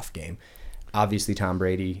playoff game. Obviously, Tom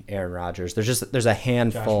Brady, Aaron Rodgers. There's a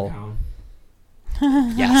handful.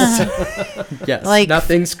 Yes. Yes. Like,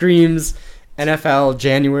 nothing screams NFL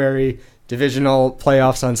January divisional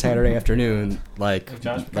playoffs on Saturday afternoon like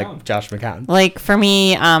Josh McCown. Like, for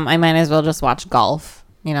me, I might as well just watch golf.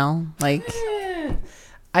 Like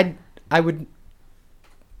I would.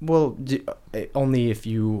 Well, only if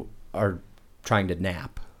you are trying to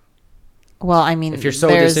nap. Well, I mean, if you're so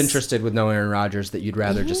disinterested with no Aaron Rodgers that you'd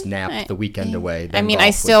rather just nap the weekend away. I mean, I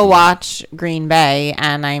still watch Green Bay,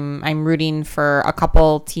 and I'm rooting for a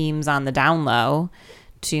couple teams on the down low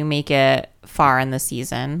to make it far in the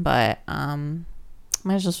season, but I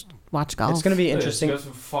might just watch golf. It's going to be interesting. She goes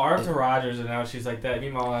from Favre to Rodgers, and now she's like that.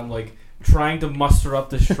 Meanwhile, I'm like trying to muster up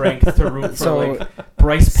the strength to root for like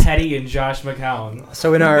Bryce Petty and Josh McCown.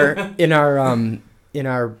 So in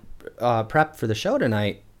our prep for the show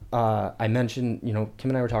tonight, I mentioned,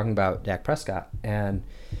 Kim and I were talking about Dak Prescott, and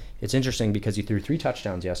it's interesting because he threw 3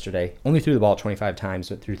 touchdowns yesterday. Only threw the ball 25 times,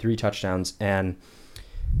 but threw 3 touchdowns, and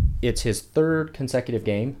it's his 3rd consecutive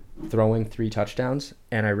game throwing 3 touchdowns.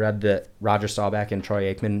 And I read that Roger Staubach and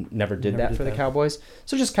Troy Aikman never did that for the Cowboys.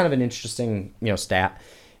 So just kind of an interesting, stat.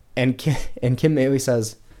 And Kim Maley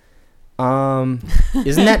says,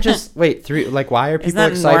 isn't that just 3? Like, why are people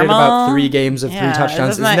excited about 3 games of 3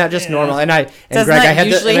 touchdowns? Isn't that just normal? And Greg, I had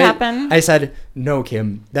usually happen? I said, no,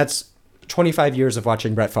 Kim, that's 25 years of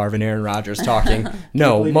watching Brett Favre and Aaron Rodgers talking.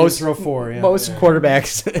 No, most throw 4. Yeah. Most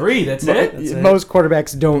quarterbacks 3. That's it. Most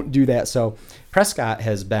quarterbacks don't do that. So Prescott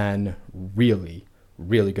has been really,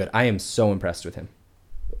 really good. I am so impressed with him.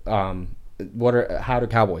 How do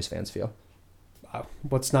Cowboys fans feel?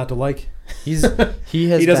 What's not to like? He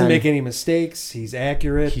doesn't make any mistakes. He's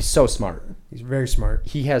accurate. He's so smart. He's very smart.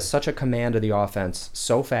 He has such a command of the offense,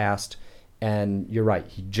 so fast, and you're right.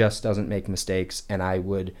 He just doesn't make mistakes. And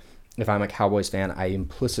if I'm a Cowboys fan, I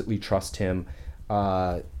implicitly trust him.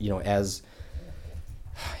 As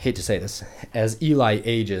I hate to say this, as Eli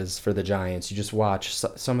ages for the Giants, you just watch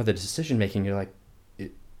some of the decision making. You're like,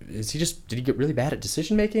 did he get really bad at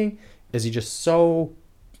decision making? Is he just so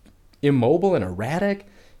immobile and erratic?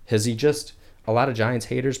 Has he just, a lot of Giants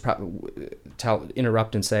haters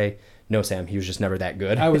interrupt and say, no, Sam, he was just never that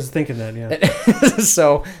good. I was thinking that, yeah.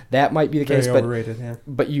 So that might be the case. Very overrated, yeah.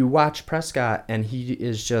 But you watch Prescott, and he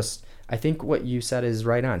is just, I think what you said is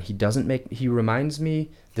right on. He reminds me,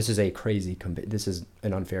 this is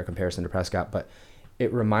an unfair comparison to Prescott, but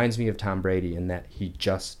it reminds me of Tom Brady in that he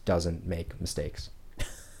just doesn't make mistakes.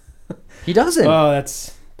 He doesn't. Oh,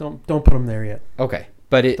 don't put him there yet. Okay.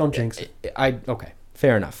 But don't jinx it. Okay.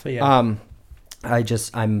 Fair enough. But yeah.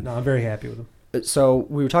 I'm very happy with him. So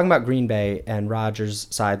we were talking about Green Bay and Rodgers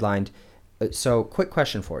sidelined. So quick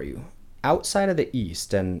question for you. Outside of the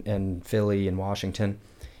East and Philly and Washington,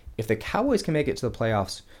 if the Cowboys can make it to the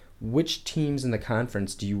playoffs, which teams in the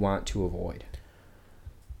conference do you want to avoid?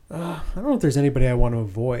 I don't know if there's anybody I want to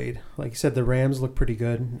avoid. Like you said, the Rams look pretty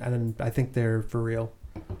good, and I think they're for real.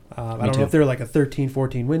 I don't know if they're like a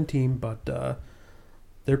 13-14 win team, but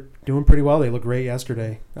they're doing pretty well. They looked great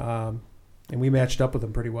yesterday, and we matched up with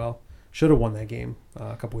them pretty well. Should have won that game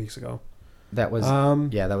a couple weeks ago. That was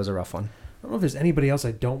that was a rough one. I don't know if there's anybody else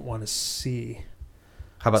I don't want to see.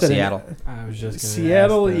 How about Seattle? I was just gonna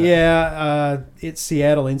Seattle. ask that. Yeah, it's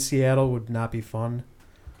Seattle in Seattle would not be fun.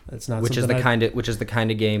 It's not. Which is the kind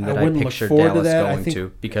of game that I wouldn't pictured look forward to Dallas that. going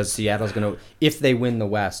to, because Seattle's going to, if they win the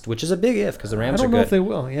West, which is a big if because the Rams are good. I don't know if they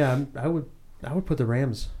will. Yeah, I would put the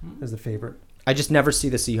Rams as the favorite. I just never see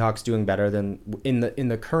the Seahawks doing better than in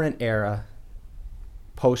the current era.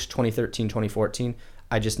 Post 2013, 2014,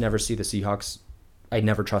 I just never see the Seahawks. I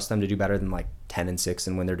never trust them to do better than like 10-6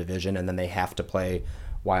 and win their division, and then they have to play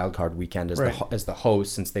wild card weekend as the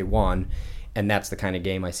host since they won, and that's the kind of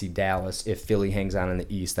game I see Dallas. If Philly hangs on in the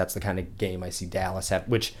East, that's the kind of game I see Dallas have.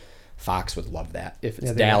 Which Fox would love that if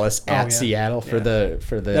it's Dallas at Seattle for the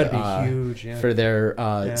that'd be huge for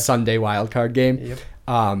their Sunday wild card game. Yep.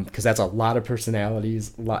 Because that's a lot of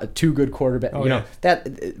personalities, two good quarterbacks.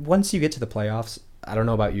 That once you get to the playoffs. I don't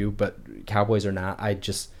know about you, but Cowboys or not, I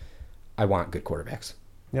want good quarterbacks.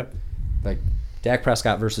 Yep. Like Dak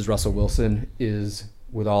Prescott versus Russell Wilson is,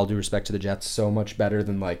 with all due respect to the Jets, so much better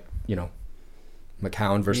than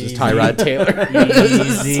McCown versus Tyrod Taylor.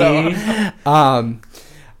 Easy.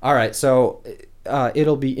 All right, so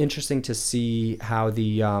it'll be interesting to see how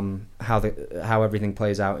how everything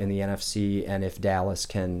plays out in the NFC, and if Dallas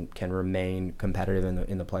can remain competitive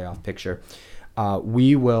in the playoff picture.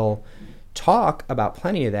 We will talk about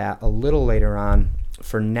plenty of that a little later on.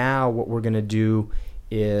 For now, what we're going to do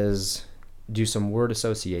is do some word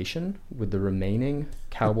association with the remaining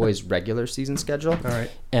Cowboys regular season schedule. All right.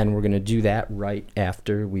 And we're going to do that right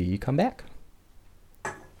after we come back.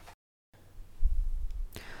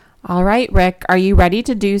 All right, Rick, are you ready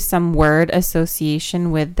to do some word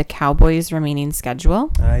association with the Cowboys' remaining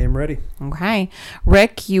schedule? I am ready. Okay.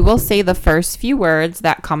 Rick, you will say the first few words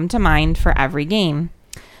that come to mind for every game.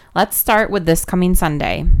 Let's start with this coming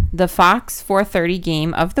Sunday. The Fox 4:30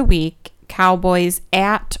 game of the week, Cowboys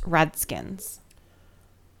at Redskins.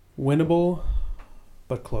 Winnable,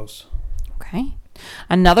 but close. Okay.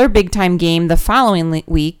 Another big-time game the following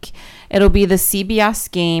week. It'll be the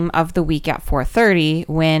CBS game of the week at 4:30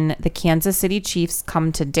 when the Kansas City Chiefs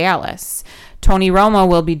come to Dallas. Tony Romo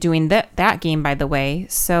will be doing that game, by the way.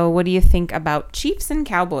 So what do you think about Chiefs and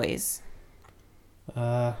Cowboys?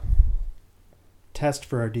 Test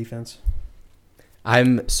for our defense.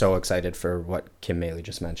 I'm so excited for what Kim Maley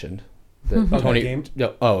just mentioned. The Tony game?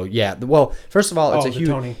 No, oh yeah. Well, first of all,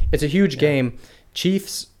 it's a huge game.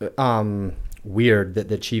 Chiefs. Weird that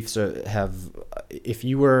the Chiefs have. If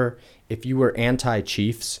you were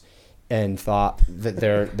anti-Chiefs and thought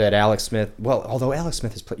that Alex Smith. Well, although Alex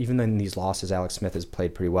Smith has played, even in these losses, Alex Smith has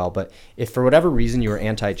played pretty well. But if for whatever reason you were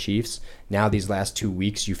anti-Chiefs, now these last 2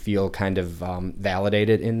 weeks you feel kind of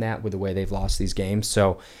validated in that with the way they've lost these games.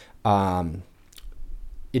 So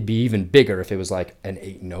it'd be even bigger if it was like an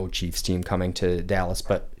 8-0 Chiefs team coming to Dallas.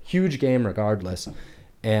 But huge game regardless.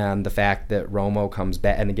 And the fact that Romo comes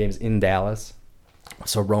back, and the game's in Dallas,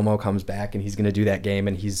 so Romo comes back and he's going to do that game,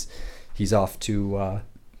 and he's off to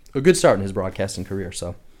a good start in his broadcasting career.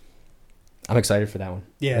 So I'm excited for that one.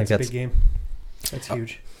 Yeah, it's a big game. That's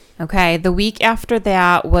huge. Okay, the week after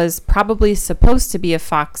that was probably supposed to be a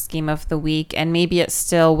Fox game of the week, and maybe it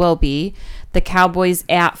still will be. The Cowboys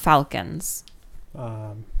at Falcons.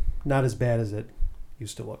 Not as bad as it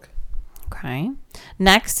used to look. Okay.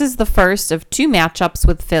 Next is the first of two matchups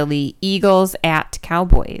with Philly, Eagles at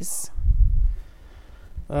Cowboys.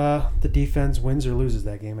 The defense wins or loses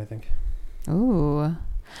that game, I think. Ooh.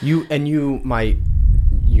 You might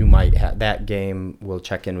have that game will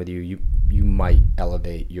check in with you. You might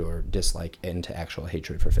elevate your dislike into actual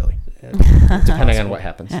hatred for Philly, depending on what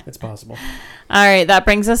happens. It's possible. All right, that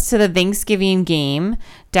brings us to the Thanksgiving game.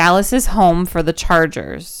 Dallas is home for the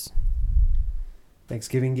Chargers.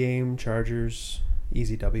 Thanksgiving game, Chargers,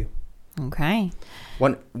 easy W. Okay.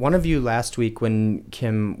 One of you last week when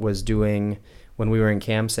Kim was when we were in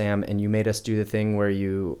Cam Sam, and you made us do the thing where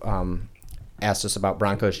you asked us about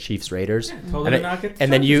Broncos, Chiefs, Raiders,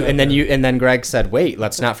 and then Greg said, "Wait,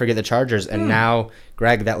 let's not forget the Chargers." And now,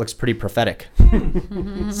 Greg, that looks pretty prophetic.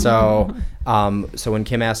 So when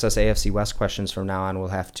Kim asked us AFC West questions from now on, we'll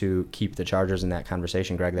have to keep the Chargers in that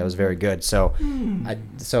conversation. Greg, that was very good. So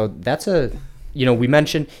that's a. You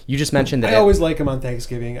just mentioned that. I always like them on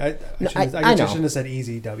Thanksgiving. I shouldn't have said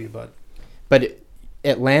easy W, but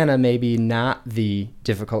Atlanta maybe not the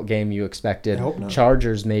difficult game you expected. I hope not.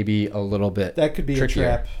 Chargers maybe a little bit. That could be trickier. a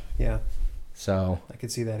trap. Yeah. So I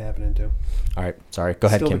could see that happening too. All right, sorry. Go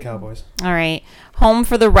ahead, Still Kim. the Cowboys. All right. Home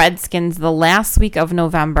for the Redskins the last week of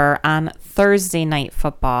November on Thursday Night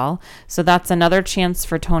Football. So that's another chance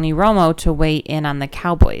for Tony Romo to weigh in on the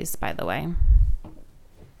Cowboys, by the way.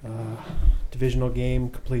 Divisional game,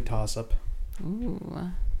 complete toss-up.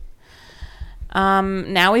 Ooh.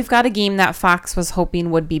 Now we've got a game that Fox was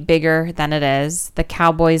hoping would be bigger than it is. The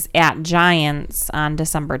Cowboys at Giants on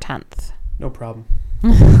December 10th. No problem.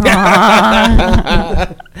 That's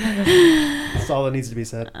all that needs to be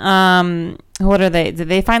said. What are they?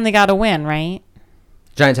 They finally got a win, right?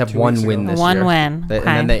 Giants have one win this year. One win.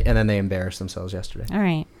 And Okay. then they embarrassed themselves yesterday. All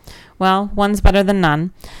right. Well, one's better than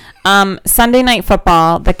none. Sunday Night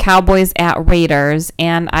Football, the Cowboys at Raiders.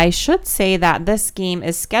 And I should say that this game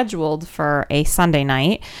is scheduled for a Sunday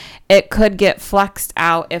night. It could get flexed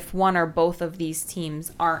out if one or both of these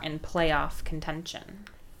teams aren't in playoff contention.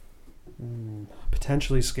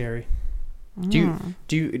 Potentially scary. Greg,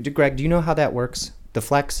 do you know how that works? The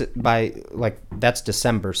flex that's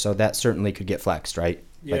December, so that certainly could get flexed, right?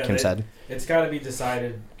 Yeah, like Kim said. It's got to be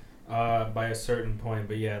decided by a certain point,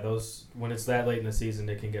 but yeah, those when it's that late in the season,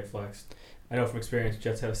 they can get flexed. I know from experience,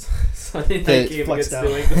 Jets have Sunday night game against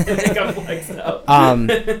New England. They got flexed out.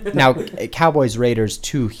 Now, Cowboys, Raiders,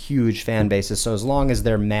 two huge fan bases, so as long as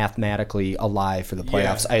they're mathematically alive for the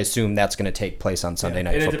playoffs, I assume that's going to take place on Sunday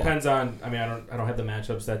Night Football. And it depends on. I mean, I don't have the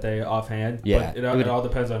matchups that day offhand. Yeah, but it all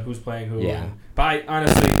depends on who's playing who. Yeah. But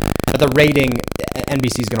honestly, the rating,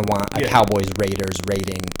 NBC's going to want a Cowboys Raiders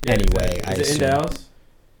rating anyway. Is it in Dallas?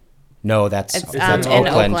 No, that's It's in in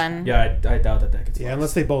Oakland. Yeah, I doubt that gets. Yeah,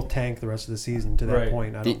 unless they both tank the rest of the season to that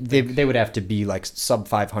point. I don't think. They would have to be like sub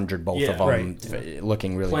 500, both of them,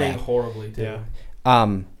 looking really playing bad. horribly too.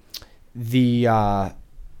 Yeah.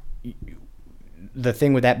 The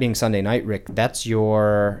thing with that being Sunday night, Rick, that's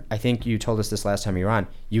I think you told us this last time you were on.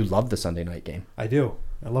 You love the Sunday night game. I do.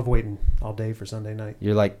 I love waiting all day for Sunday night.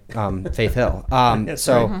 You're like Faith Hill. Yes,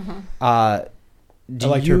 I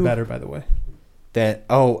liked her better, by the way.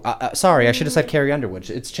 Sorry, I should have said Carrie Underwood.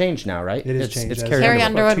 It's changed now, right? It is changed. It's Carrie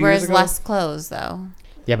Underwood 2 years wears ago? less clothes, though.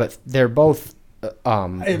 Yeah, but they're both I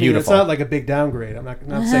mean, beautiful. it's not like a big downgrade. I'm not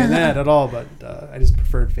saying that at all, but I just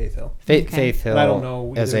preferred Faith Hill. Faith Hill. And I don't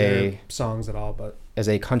know as their songs at all, but as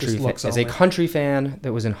a country fan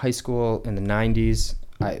that was in high school in the 90s,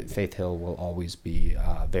 Faith Hill will always be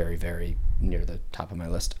very, very near the top of my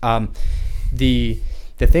list. The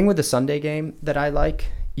thing with the Sunday game that I like,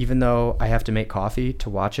 even though I have to make coffee to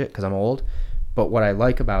watch it because I'm old, but what I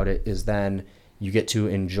like about it is then you get to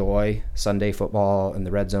enjoy Sunday football and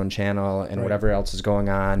the Red Zone channel and whatever else is going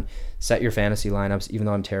on, set your fantasy lineups, even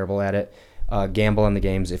though I'm terrible at it, gamble on the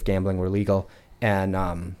games if gambling were legal,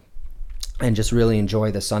 and just really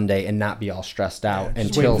enjoy the Sunday and not be all stressed out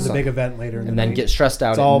until the big event later in the night. Then get stressed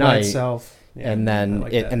out it's all at night. by itself. Yeah, and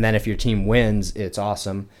then if your team wins, it's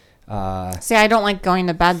awesome. See, I don't like going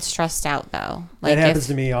to bed stressed out though. Like it happens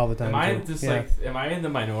to me all the time. Am I in the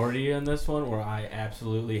minority in this one where I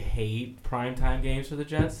absolutely hate primetime games for the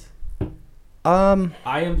Jets? I'm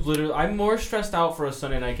more stressed out for a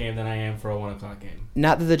Sunday night game than I am for a 1:00 game.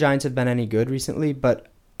 Not that the Giants have been any good recently, but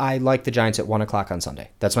I like the Giants at 1:00 on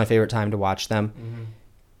Sunday. That's my favorite time to watch them. Mm-hmm.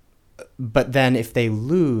 But then if they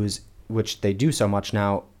lose, which they do so much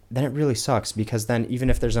now, then it really sucks because then even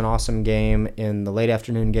if there's an awesome game in the late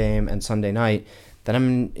afternoon game and Sunday night, then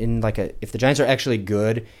I'm in if the Giants are actually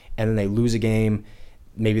good and then they lose a game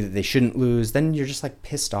maybe that they shouldn't lose, then you're just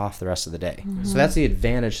pissed off the rest of the day. Mm-hmm. So that's the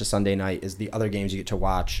advantage to Sunday night is the other games you get to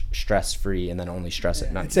watch stress-free and then only stress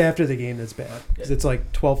at night. It's after the game that's bad because it's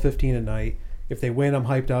 12:15 at night. If they win, I'm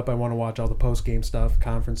hyped up. I want to watch all the post-game stuff,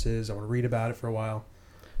 conferences. I want to read about it for a while.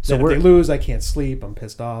 So Then if they lose, I can't sleep. I'm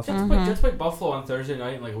pissed off. Jets play Buffalo on Thursday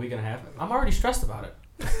night in like a week and a half. I'm already stressed about it.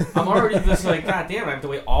 I'm already just like, God damn, I have to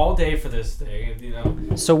wait all day for this thing. You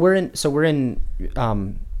know. So we're in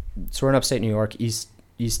upstate New York, East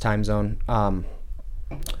time zone.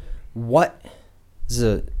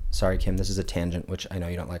 Sorry, Kim, this is a tangent, which I know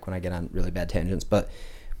you don't like when I get on really bad tangents, but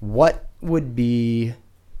what would be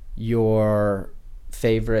your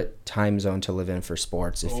favorite time zone to live in for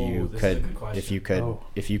sports if you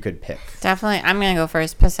could pick? Definitely, I'm gonna go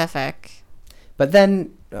first. Pacific. But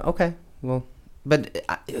then, okay, well, but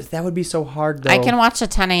that would be so hard, though. I can watch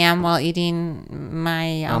at 10 a.m. while eating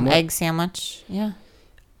my egg sandwich. Yeah.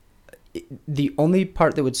 The only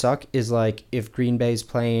part that would suck is like if Green Bay's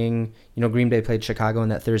playing, Green Bay played Chicago in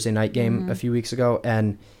that Thursday night game a few weeks ago,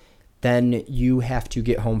 and then you have to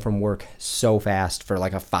get home from work so fast for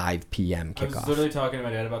like a 5 p.m. kickoff. I was literally talking to my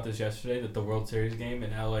dad about this yesterday, that the World Series game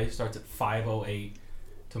in LA starts at 5:08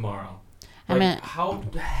 tomorrow. How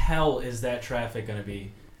the hell is that traffic going to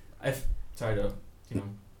be? Sorry to,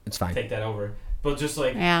 it's fine. Take that over. But just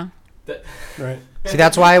like... Yeah. Right. See,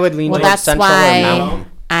 that's why I would lean towards Central or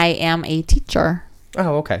Mountain. I am a teacher.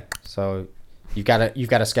 Oh, okay. So you've got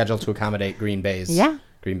a schedule to accommodate Green Bay's games.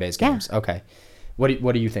 Yeah. Okay. What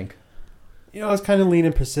do you think? I was kind of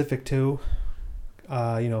leaning Pacific too.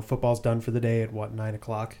 Football's done for the day at 9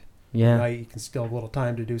 o'clock. Yeah. At night, you can still have a little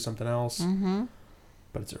time to do something else. Mm-hmm.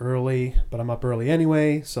 But it's early. But I'm up early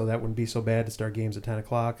anyway, so that wouldn't be so bad to start games at 10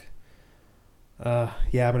 o'clock. I'm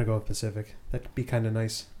gonna go with Pacific. That'd be kind of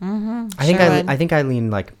nice. Mm-hmm. I think I lean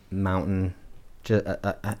like Mountain.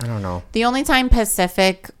 I don't know. The only time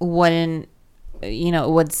Pacific wouldn't,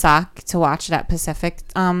 would suck to watch it at Pacific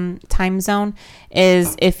time zone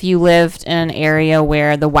is if you lived in an area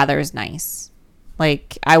where the weather's nice.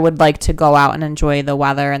 Like, I would like to go out and enjoy the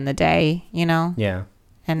weather in the day, Yeah.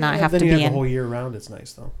 And not have to be in. the whole year round. It's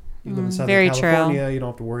nice though. You live in Southern very California. true. You don't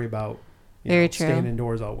have to worry about staying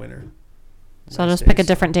indoors all winter. So I'll just pick a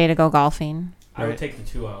different day to go golfing. I would take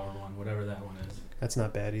the 2-hour one, whatever that one is. That's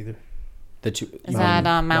not bad either. Is that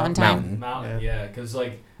Mountain Time? Mountain, yeah, because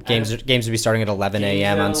like games would be starting at 11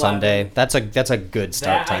 a.m. on Sunday. That's a good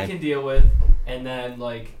start time. I can deal with, and then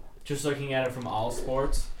like just looking at it from all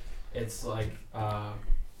sports, it's like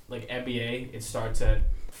NBA. It starts at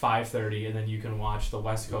 5:30, and then you can watch the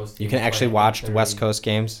West Coast. You can actually watch the West Coast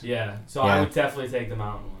games. Yeah, so I would definitely take the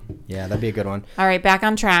Mountain one. Yeah, that'd be a good one. All right, back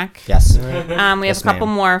on track. Yes. We have a couple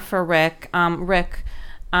more for Rick. Rick,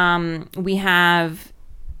 we have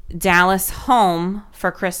Dallas home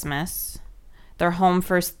for Christmas. They're home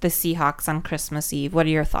for the Seahawks on Christmas Eve. What are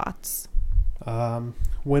your thoughts?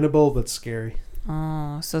 Winnable, but scary.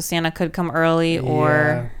 Oh, so Santa could come early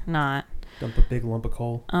or not. Dump a big lump of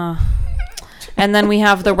coal. And then we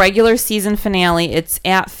have the regular season finale. It's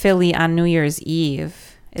at Philly on New Year's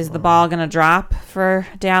Eve. Is the ball going to drop for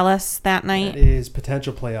Dallas that night? That is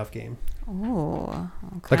potential playoff game. Oh,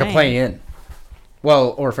 okay. Like a play-in.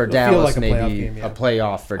 Well, or for Dallas, like maybe a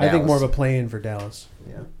playoff for Dallas. I think more of a play-in for Dallas.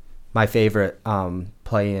 Yeah. My favorite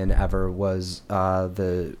play-in ever was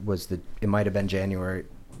it might have been January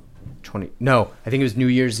 20. No, I think it was New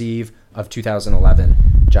Year's Eve of 2011.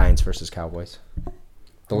 Giants versus Cowboys.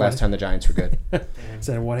 The last time the Giants were good.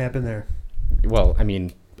 So what happened there? Well, I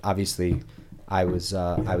mean, obviously, I was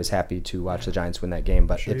happy to watch the Giants win that game,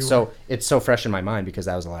 but it's so fresh in my mind because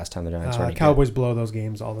that was the last time the Giants were any Cowboys good. blow those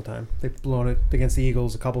games all the time. They've blown it against the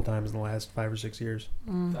Eagles a couple times in the last 5 or 6 years.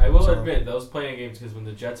 I will admit those playing games, because when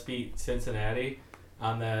the Jets beat Cincinnati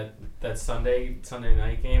on that Sunday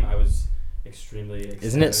night game, I was extremely excited.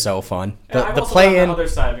 Isn't it so fun? The play-in on the other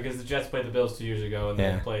side, because the Jets played the Bills 2 years ago in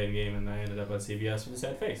the play-in game, and I ended up on CBS with a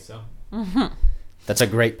sad face. So. Mm-hmm. That's a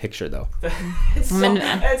great picture, though. It's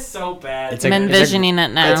so bad. I'm envisioning it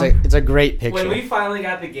now. It's a great picture. When we finally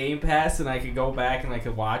got the Game Pass and I could go back and I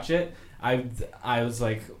could watch it, I was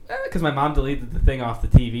like, because my mom deleted the thing off the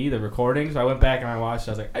TV, the recording, so I went back and I watched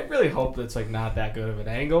it. I was like, I really hope it's like not that good of an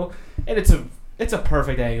angle, and it's a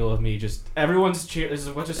perfect angle of me. Just everyone's cheering. There's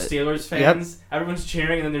a bunch of Steelers fans. Yep. Everyone's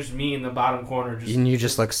cheering, and then there's me in the bottom corner. And you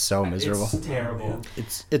just look so miserable. It's terrible.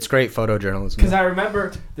 It's great photojournalism. Because I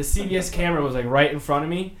remember the CBS camera was like right in front of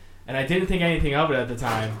me, and I didn't think anything of it at the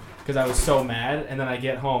time because I was so mad. And then I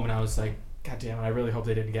get home and I was like, God damn it! I really hope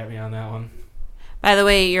they didn't get me on that one. By the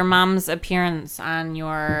way, your mom's appearance on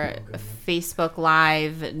your Facebook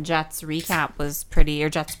Live Jets recap was pretty, or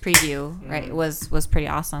Jets preview, right? Was pretty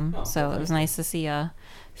awesome. Oh, so it was nice to see a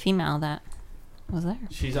female that was there.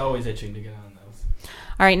 She's always itching to get on those.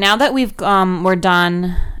 All right, now that we're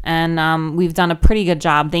done, and we've done a pretty good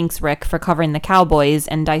job. Thanks, Rick, for covering the Cowboys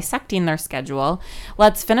and dissecting their schedule.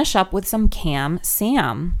 Let's finish up with some Cam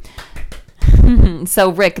Sam.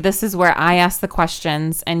 So, Rick, this is where I ask the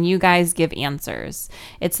questions and you guys give answers.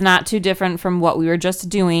 It's not too different from what we were just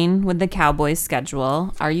doing with the Cowboys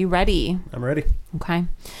schedule. Are you ready? I'm ready. Okay.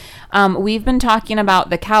 We've been talking about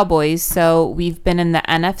the Cowboys, so we've been in the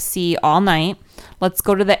NFC all night. Let's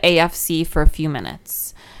go to the AFC for a few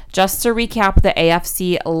minutes. Just to recap the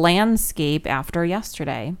AFC landscape after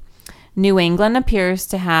yesterday. New England appears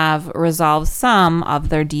to have resolved some of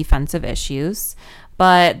their defensive issues,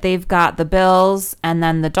 but they've got the Bills and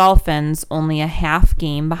then the Dolphins only a half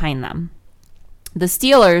game behind them. The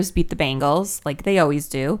Steelers beat the Bengals like they always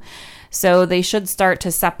do, so they should start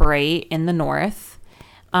to separate in the North.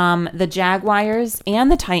 The Jaguars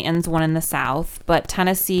and the Titans won in the South, but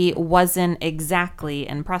Tennessee wasn't exactly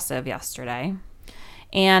impressive yesterday.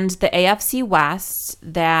 And the AFC West,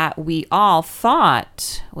 that we all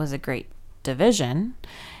thought was a great division,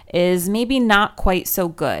 is maybe not quite so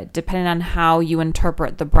good, depending on how you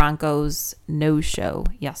interpret the Broncos' no-show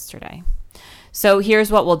yesterday. So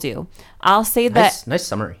here's what we'll do. I'll say that... Nice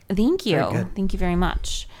summary. Thank you. Thank you very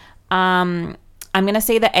much. I'm going to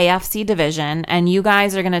say the AFC division, and you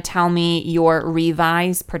guys are going to tell me your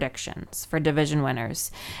revised predictions for division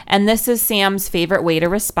winners. And this is Sam's favorite way to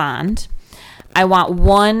respond. I want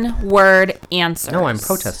one-word answers. No, I'm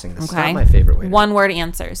protesting this. Okay? It's not my favorite way. One-word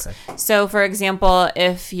answers. Okay. So, for example,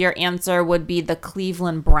 if your answer would be the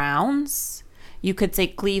Cleveland Browns, you could say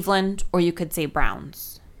Cleveland or you could say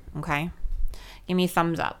Browns. Okay? Give me a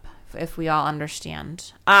thumbs up if we all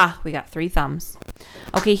understand. We got 3 thumbs.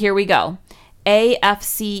 Okay, here we go.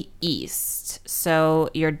 AFC East. So,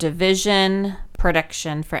 your division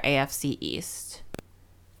prediction for AFC East.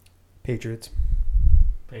 Patriots.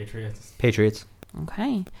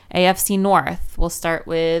 Okay. AFC North. We'll start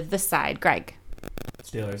with this side. Greg.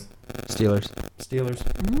 Steelers.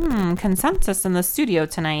 Consensus in the studio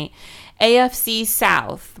tonight. AFC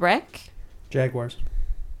South. Rick. Jaguars.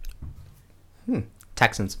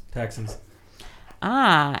 Texans.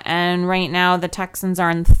 And right now the Texans are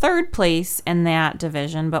in 3rd place in that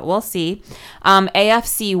division, but we'll see.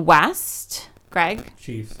 AFC West. Greg.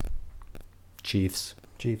 Chiefs.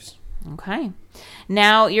 Okay.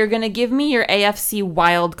 Now you're going to give me your AFC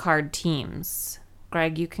wildcard teams.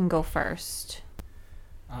 Greg, you can go first.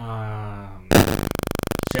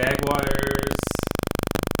 Jaguars.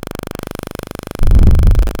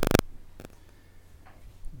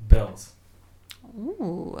 Bills.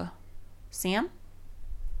 Ooh. Sam?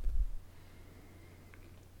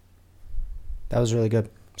 That was really good.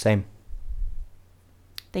 Same.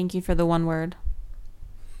 Thank you for the one word.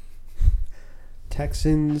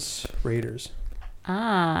 Texans, Raiders.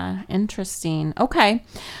 Interesting. Okay.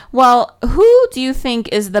 Well, who do you think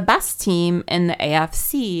is the best team in the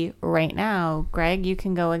AFC right now? Greg, you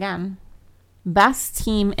can go again. Best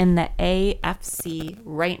team in the AFC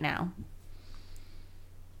right now.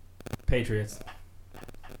 Patriots.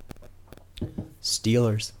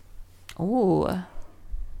 Steelers. Ooh.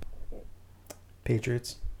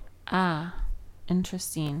 Patriots.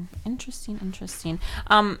 Interesting.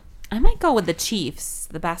 I might go with the Chiefs,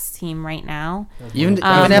 the best team right now. Even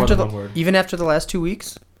after the last 2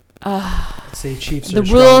 weeks? Say Chiefs. The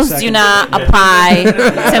rules do not apply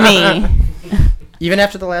to me. Even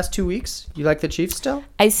after the last 2 weeks, you like the Chiefs still?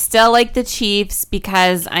 I still like the Chiefs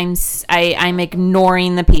because I'm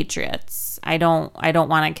ignoring the Patriots. I don't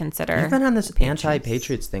want to consider. You've been on this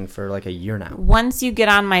anti-Patriots thing for like a year now. Once you get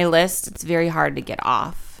on my list, it's very hard to get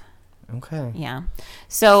off. Okay. Yeah.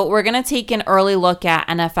 So we're going to take an early look at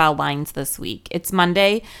NFL lines this week. It's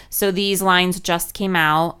Monday, so these lines just came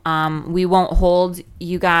out. We won't hold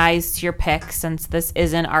you guys to your pick since this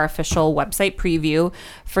isn't our official website preview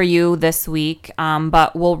for you this week.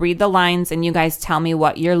 But we'll read the lines and you guys tell me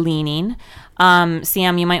what you're leaning.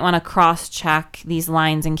 Sam, you might want to cross-check these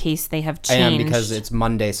lines in case they have changed. I am, because it's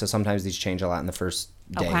Monday, so sometimes these change a lot in the first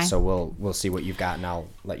day. Okay. So we'll see what you've got, and I'll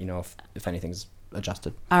let you know if anything's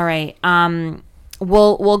adjusted. All right.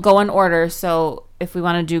 We'll go in order. So if we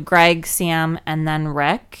want to do Greg, Sam, and then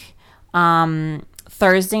Rick.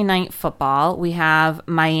 Thursday night football, we have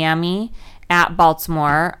Miami at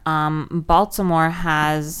Baltimore. Baltimore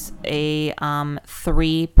has a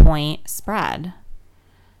 3-point spread.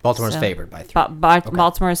 Baltimore's favored by 3. Okay.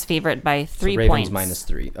 Baltimore's favored by 3 Ravens points.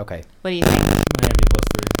 -3. Okay. What do you think? Miami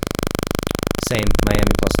 +3. Same.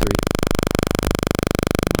 Miami +3.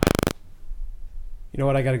 You know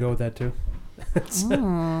what? I got to go with that too. That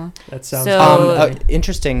sounds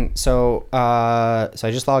interesting. So I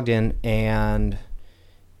just logged in, and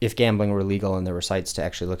if gambling were legal and there were sites to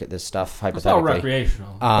actually look at this stuff hypothetically, it's all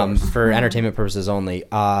recreational, for entertainment purposes only,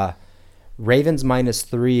 Ravens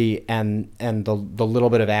 -3, and the little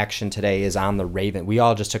bit of action today is on the Ravens. We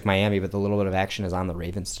all just took Miami, but the little bit of action is on the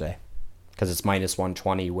Ravens today because it's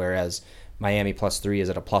 -120, whereas Miami +3 is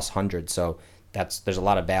at a +100. So there's a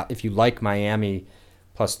lot of value. If you like Miami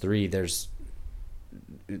 +3, there's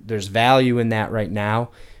value in that right now.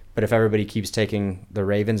 But if everybody keeps taking the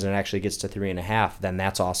Ravens and it actually gets to 3.5, then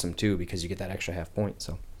that's awesome too because you get that extra half point.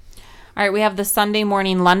 So. All right, we have the Sunday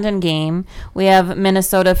morning London game. We have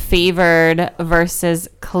Minnesota favored versus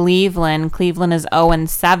Cleveland. Cleveland is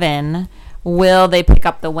 0-7. Will they pick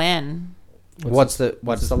up the win? What's the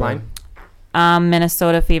line?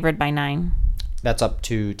 Minnesota favored by 9. That's up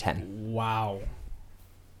to 10. Wow.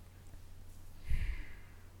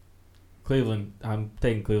 Cleveland. I'm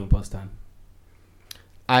taking Cleveland +10.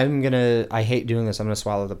 I hate doing this. I'm gonna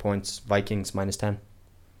swallow the points. Vikings -10.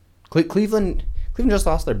 Cleveland just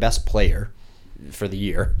lost their best player for the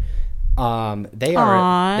year.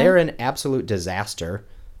 They're an absolute disaster.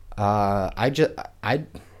 I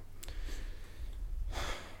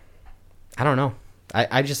don't know.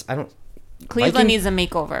 I don't. Cleveland needs a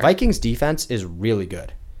makeover. Vikings defense is really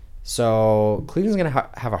good. So Cleveland's going to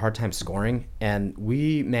have a hard time scoring, and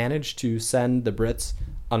we managed to send the Brits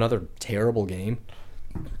another terrible game.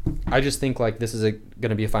 I just think like this is going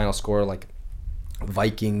to be a final score like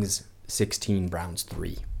Vikings 16, Browns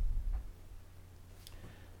 3.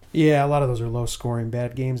 Yeah, a lot of those are low-scoring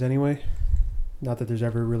bad games anyway. Not that there's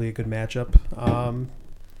ever really a good matchup. I'm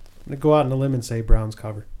going to go out on a limb and say Browns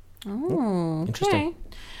cover. Oh, interesting.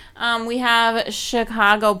 We have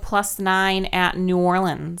Chicago +9 at New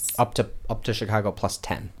Orleans. Up to Chicago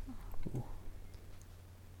 +10.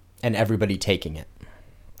 And everybody taking it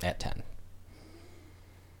at 10.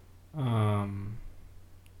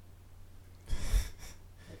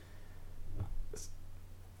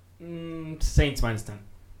 Saints -10.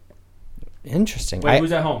 Interesting. Wait,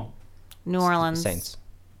 who's at home? New Orleans. Saints.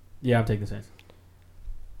 Yeah, I'm taking the Saints.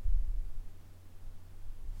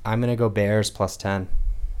 I'm going to go Bears +10.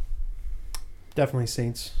 Definitely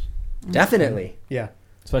Saints. Definitely. Yeah.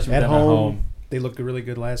 Especially At with them home. They looked really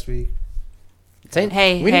good last week. Saints.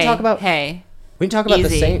 We didn't talk about the Saints. We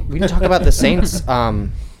didn't talk about the Saints.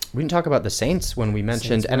 We didn't talk about the Saints when we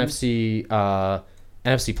mentioned NFC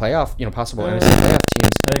playoff. Possible NFC playoff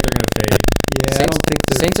teams. I think they're gonna fade. Yeah, I don't think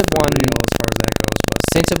the Saints have won real as far as that goes, but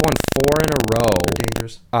Saints have won 4 in a row. they're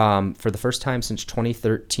dangerous. For the first time since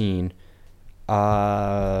 2013.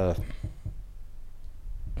 I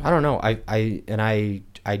don't know.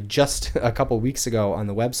 I just a couple weeks ago on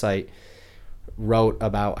the website wrote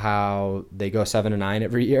about how they go 7-9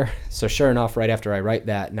 every year. So sure enough, right after I write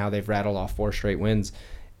that, now they've rattled off 4 straight wins,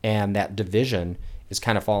 and that division is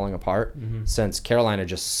kind of falling apart since Carolina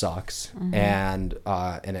just sucks, and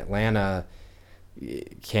Atlanta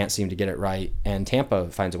can't seem to get it right, and Tampa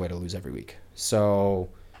finds a way to lose every week. So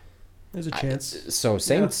there's a chance. So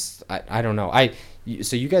Saints, yeah. I don't know.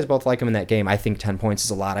 So you guys both like them in that game. I think 10 points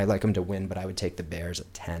is a lot. I like them to win, but I would take the Bears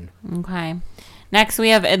at 10. Okay. Next, we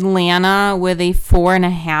have Atlanta with a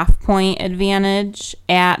 4.5-point advantage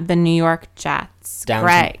at the New York Jets. Down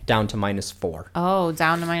to -4. Oh,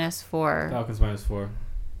 down to -4. Falcons -4.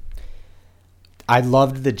 I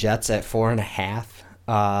loved the Jets at 4.5.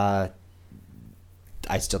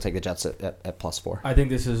 I still take the Jets at +4. I think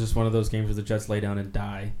this is just one of those games where the Jets lay down and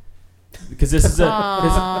die. Because this is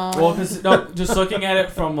just looking at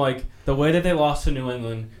it from like the way that they lost to New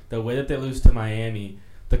England, the way that they lose to Miami,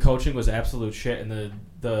 the coaching was absolute shit, and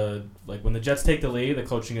the like when the Jets take the lead, the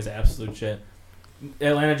coaching is absolute shit.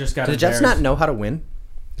 Atlanta just got. Do the Jets not know how to win?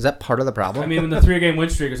 Is that part of the problem? I mean, when the 3-game win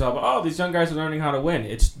streak is all about, these young guys are learning how to win.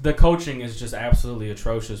 It's the coaching is just absolutely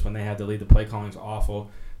atrocious when they had the lead. The play calling's awful.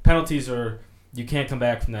 Penalties are you can't come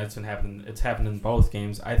back from that. It's happened in both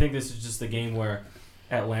games. I think this is just the game where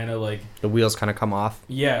Atlanta the wheels kind of come off.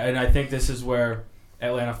 Yeah, and I think this is where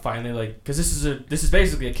Atlanta finally because this is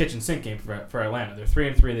basically a kitchen sink game for Atlanta. They're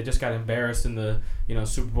 3-3. They just got embarrassed in the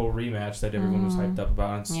Super Bowl rematch that everyone was hyped up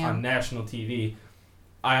about on national TV.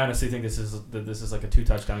 I honestly think this is like a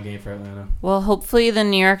 2-touchdown game for Atlanta. Well, hopefully the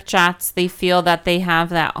New York Jets, they feel that they have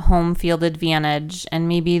that home field advantage, and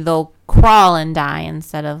maybe they'll crawl and die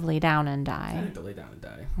instead of lay down and die. I think they'll lay down and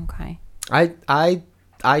die. Okay.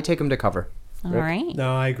 I take them to cover. All right.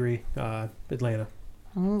 No, I agree. Atlanta.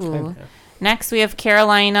 Ooh. Next, we have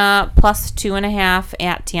Carolina +2.5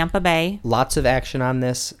 at Tampa Bay. Lots of action on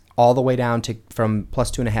this, all the way down to from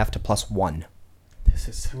 +2.5 to +1. This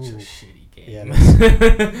is such a shitty game.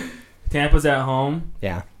 Yeah, Tampa's at home.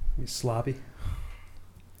 Yeah. He's sloppy.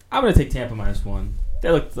 I'm going to take Tampa -1.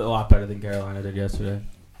 They looked a lot better than Carolina did yesterday.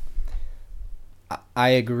 I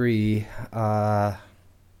agree. I'll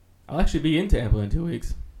actually be in Tampa in 2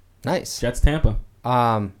 weeks. Nice. Jets Tampa.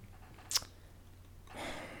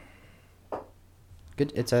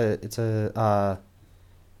 Good. It's a.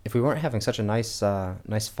 If we weren't having such a nice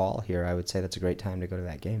fall here, I would say that's a great time to go to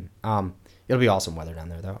that game. It'll be awesome weather down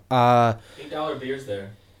there, though. $8 beers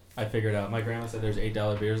there. I figured out. My grandma said there's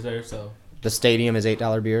 $8 beers there, so. The stadium is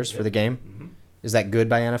 $8 beers for the game. Mm-hmm. Is that good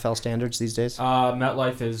by NFL standards these days?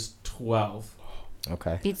 MetLife is $12.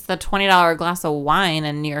 Okay. Beats the $20 glass of wine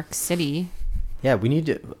in New York City. Yeah, we need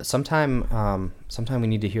to sometime we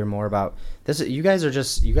need to hear more about this. You guys are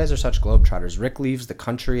such globetrotters. Rick leaves the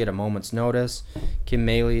country at a moment's notice. Kim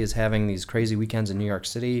Maley is having these crazy weekends in New York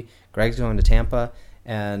City. Greg's going to Tampa,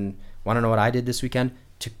 and want to know what I did this weekend?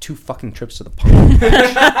 Took 2 fucking trips to the pumpkin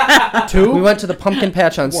patch. 2? We went to the pumpkin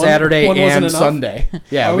patch on Saturday and Sunday.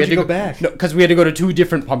 Yeah, Why we would had you to go back? No, because we had to go to 2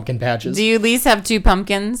 different pumpkin patches. Do you at least have 2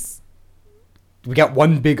 pumpkins? We got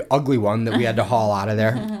one big ugly one that we had to haul out of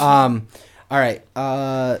there. All right.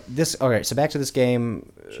 So back to this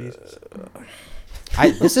game. Jesus.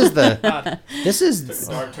 This is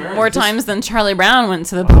Dark turn. More times than Charlie Brown went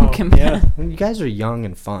to the pumpkin patch. Yeah. you guys are young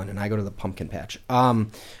and fun, and I go to the pumpkin patch. All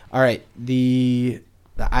right.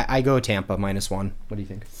 I go Tampa -1. What do you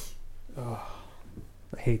think? Oh,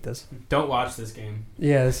 I hate this. Don't watch this game.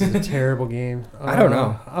 Yeah, this is a terrible game. I don't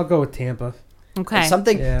know. I'll go with Tampa. Okay.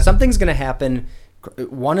 Something's gonna happen.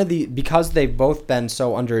 Because they've both been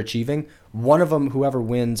so underachieving, one of them, whoever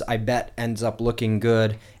wins, I bet ends up looking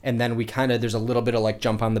good, and then there's a little bit of like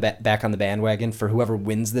jump on the back on the bandwagon for whoever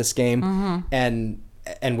wins this game, and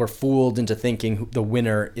we're fooled into thinking the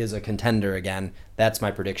winner is a contender again. That's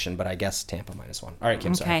my prediction, but I guess Tampa -1. All right,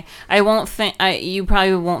 Kim. Okay. I won't think you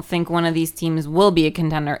probably won't think one of these teams will be a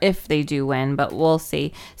contender if they do win, but we'll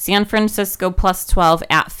see. San Francisco +12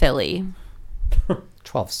 at Philly.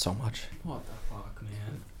 12 so much. What the fuck,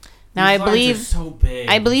 man? Now These lines are so big.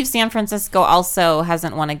 I believe San Francisco also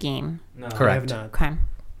hasn't won a game. No. Correct. I have not. Okay.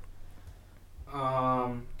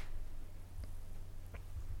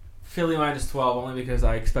 Philly -12 only because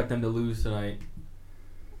I expect them to lose tonight.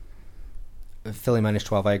 Philly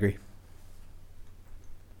 -12. I agree.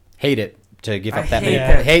 Hate it to give up I that hate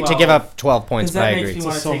many. that Hate to 12. give up 12 points, but That I makes agree. me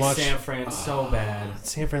want to So take much. San Fran so bad.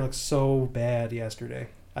 San Fran looked so bad yesterday.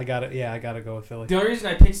 I got it. Yeah, I got to go with Philly. The only reason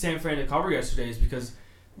I picked San Fran to cover yesterday is because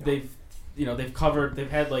they've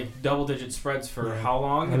had like double-digit spreads for Yeah. how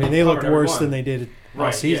long? I mean, they looked covered every worse one. than they did all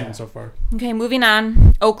Right, season yeah. so far. Okay, moving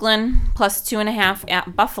on. Oakland +2.5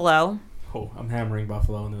 at Buffalo. Oh, I'm hammering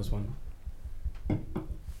Buffalo in this one.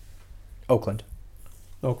 Oakland.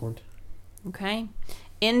 Okay.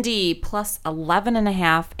 Indy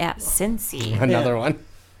 +11.5 at Cincy. Another one.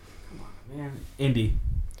 Man, Indy.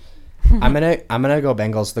 I'm gonna go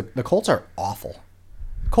Bengals. The Colts are awful.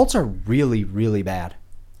 Colts are really, really bad.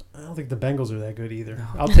 I don't think the Bengals are that good either.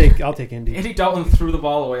 I'll take Indy. Andy Dalton threw the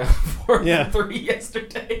ball away on 4th Yeah. and 3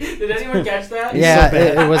 yesterday. Did anyone catch that? Yeah, so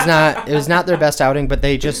bad. it was not their best outing, but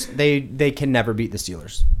they can never beat the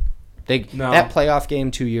Steelers. No. That playoff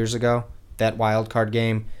game 2 years ago, that wild card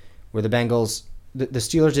game, where the Bengals, the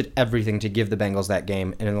Steelers did everything to give the Bengals that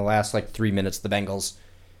game, and in the last 3 minutes, the Bengals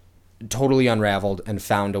totally unraveled and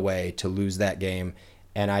found a way to lose that game.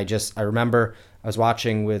 And I remember I was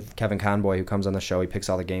watching with Kevin Conboy, who comes on the show. He picks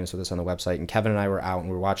all the games with us on the website. And Kevin and I were out and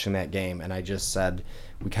we were watching that game. And I just said,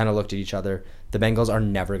 we kind of looked at each other. The Bengals are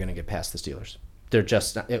never going to get past the Steelers. They're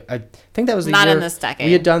just not, I think that was the Not year in this decade.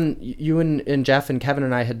 we had done, you and Jeff and Kevin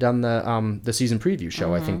and I had done the season preview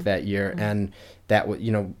show, I think, that year. And that was,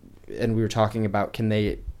 and we were talking about, can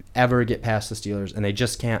they ever get past the Steelers? And they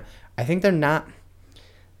just can't. I think they're not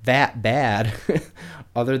that bad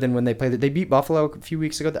other than when they play. They beat Buffalo a few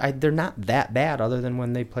weeks ago. They're not that bad other than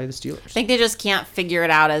when they play the Steelers. I think they just can't figure it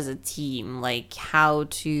out as a team, like how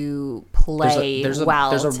to play there's a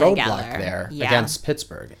together. roadblock there Yeah. against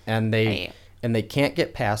Pittsburgh, and Right. they can't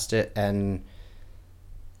get past it. And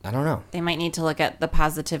I don't know. They might need to look at the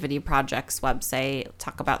Positivity Project's website,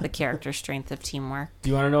 talk about the character strength of teamwork. Do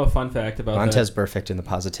you want to know a fun fact about Montez that? Perfect in the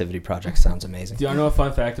Positivity Project sounds amazing. Do you want to know a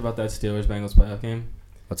fun fact about that Steelers-Bengals playoff game?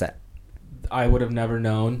 What's that? I would have never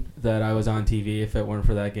known that I was on TV if it weren't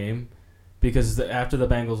for that game. Because after the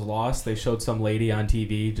Bengals lost, they showed some lady on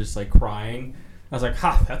TV just crying. I was like,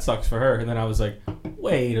 ha, that sucks for her. And then I was like,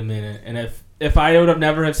 wait a minute. And if I would have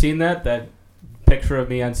never have seen that picture of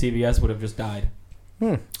me on CBS would have just died.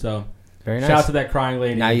 So, Very nice. shout out to that crying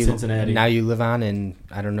lady in Cincinnati. Now you live on, and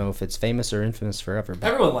I don't know if it's famous or infamous forever.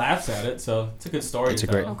 But Everyone laughs at it, so it's a good story. it's to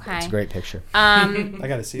a great, tell. Okay. it's a great picture. I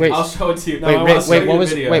gotta see. Wait. it. I'll show it to you. No, Wait, I Rick, wanna wait, show what you was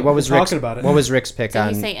the video. wait, what was We're Rick's talking about it. What was Rick's pick Did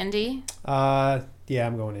on? he say Indy? Yeah,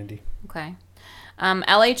 I'm going Indy. Okay.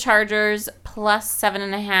 LA Chargers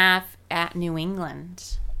 +7.5 at New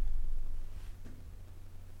England.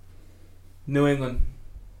 New England.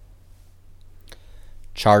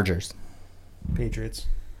 Chargers. Patriots.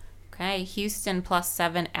 Okay, Houston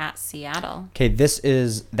 +7 at Seattle. Okay, this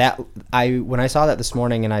is that when I saw that this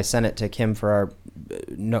morning and I sent it to Kim for our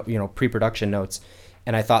pre-production notes,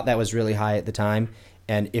 and I thought that was really high at the time.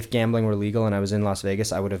 And if gambling were legal and I was in Las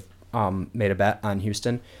Vegas, I would have made a bet on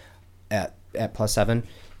Houston at +7.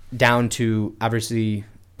 Down to, obviously,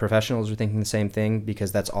 professionals are thinking the same thing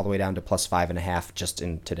because that's all the way down to +5.5 just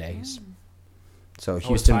in today's. So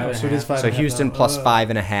Houston, so it is 5.5 so Houston now.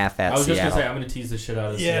 +5.5 at I was just Seattle. gonna say I'm gonna tease the shit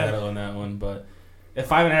out of Seattle on that one, but at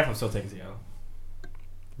 5.5, I'm still taking Seattle.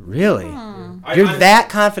 Really? I You're that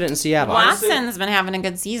confident in Seattle? Watson's been having a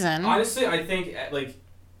good season. Honestly, I think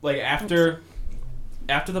like after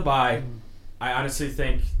the bye, I honestly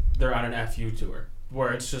think they're on an FU tour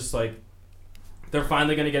where it's just like they're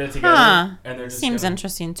finally gonna get it together, and they're just seems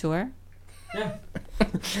interesting tour. Yeah.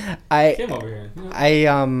 Kim over here.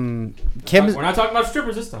 Kim's, we're not talking about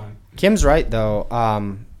strippers this time. Kim's right though.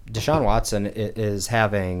 Deshaun Watson is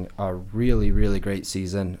having a really, really great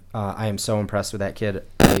season. I am so impressed with that kid.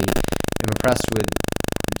 I am impressed with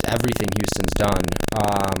everything Houston's done.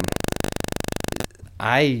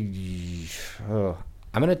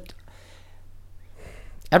 I'm gonna.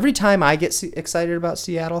 Every time I get excited about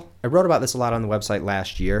Seattle, I wrote about this a lot on the website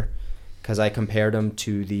last year because I compared them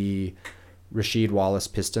to the Rasheed Wallace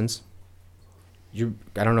Pistons. I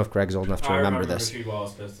don't know if Greg's old enough to remember this. Rasheed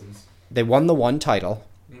Wallace Pistons. They won the one title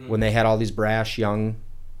when they had all these brash young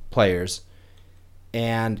players,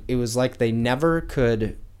 and it was like they never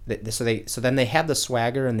could. So then they had the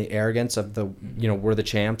swagger and the arrogance of we're the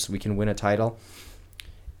champs, we can win a title.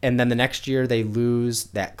 And then the next year they lose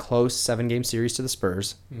that close 7-game series to the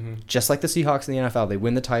Spurs, just like the Seahawks in the NFL. They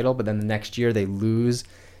win the title, but then the next year they lose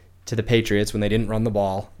to the Patriots when they didn't run the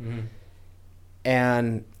ball.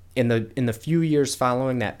 And in the few years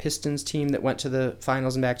following, that Pistons team that went to the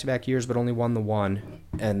finals in back-to-back years but only won the one,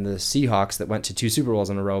 and the Seahawks that went to 2 Super Bowls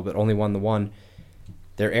in a row but only won the one,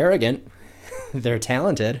 they're arrogant. They're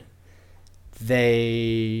talented.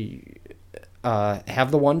 They have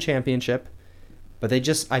the one championship. But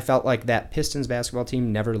I felt like that Pistons basketball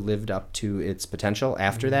team never lived up to its potential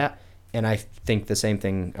after that. And I think the same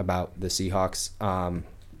thing about the Seahawks.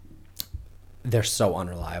 They're so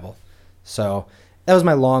unreliable. So that was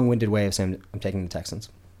my long-winded way of saying I'm taking the Texans.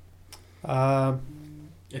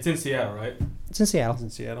 It's in Seattle, right? It's in Seattle. It's in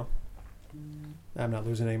Seattle. I'm not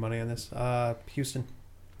losing any money on this. Houston.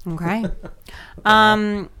 Okay.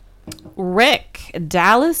 Rick,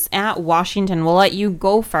 Dallas at Washington. We'll let you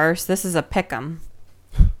go first. This is a pick'em.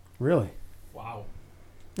 Really? Wow.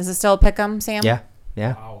 Is it still a pick'em, Sam? Yeah.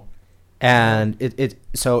 Wow. And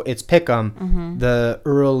so it's pick'em. The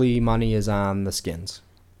early money is on the Skins.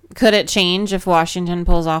 Could it change if Washington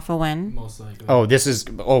pulls off a win? Most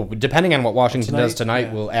likely. Depending on what Washington does tonight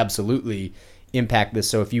yeah. will absolutely impact this.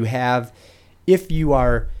 So if you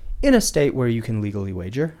are in a state where you can legally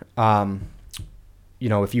wager,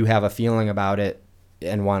 if you have a feeling about it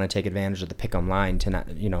and want to take advantage of the pick'em line,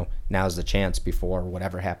 now's the chance before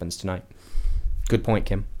whatever happens tonight. Good point,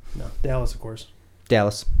 Kim. No, Dallas, of course.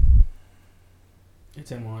 Dallas.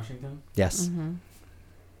 It's in Washington? Yes.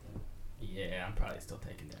 Yeah, I'm probably still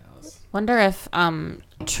taking Dallas. Wonder if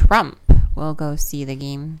Trump will go see the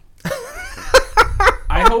game.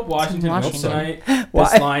 I hope Washington wins Washington. tonight. Why?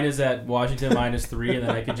 This line is at Washington -3, and then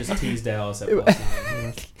I could just tease Dallas at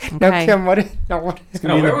 +9. Now, Okay. Kim, what?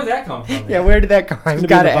 Where would that come from? Yeah, where did that come from? It's I've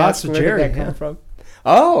gonna got be to the ask, box with where Jerry, did that come yeah. from?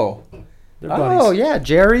 Oh. They're buddies. Oh, yeah,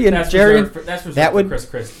 Jerry and That's Jerry. reserved that would for Chris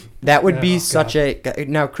Christie. That would Oh, be God. such a.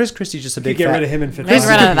 Now, Chris Christie's just a You big get fat. rid of him and Get Chris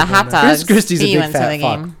rid of the Fitzgerald. hot dogs. Chris Christie's a See you big into fat the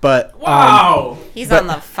fuck. game. But Wow. He's on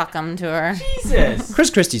the fuck'em tour. Jesus. Chris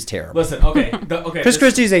Christie's terrible. Listen, okay. Chris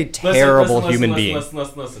Christie's a terrible human being.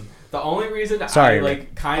 Listen. The only reason Sorry, I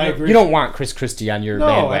Rick. kind of You don't want Chris Christie on your No,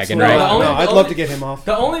 bandwagon, absolutely right? not. The No, only- I'd love to get him off.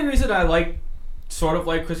 the only reason I sort of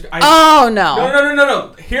like Chris. Oh, no.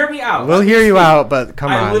 No. Hear me out. We'll hear you out, but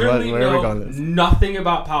come I on. literally Where are we know going with this? nothing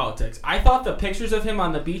about politics. I thought the pictures of him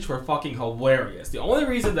on the beach were fucking hilarious. The only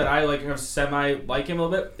reason that I have semi like him a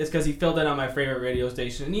little bit is because he filled in on my favorite radio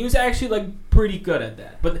station, and he was actually pretty good at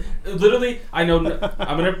that. But literally, I'm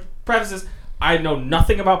gonna preface this. I know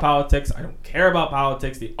nothing about politics. I don't care about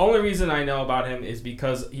politics. The only reason I know about him is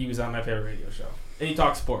because he was on my favorite radio show, and he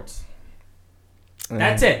talks sports.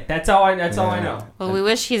 That's it. That's all I know. Well, we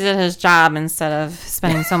wish he did his job instead of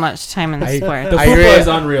spending so much time in the sport. The I football agree- is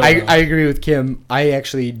unreal. I though. agree with Kim. I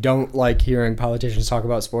actually don't like hearing politicians talk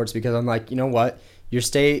about sports because I'm like, you know what? Your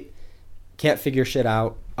state can't figure shit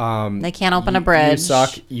out. They can't open a You bridge.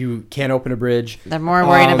 suck. You can't open a bridge. They're more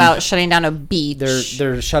worried about shutting down a beach.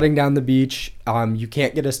 They're shutting down the beach. You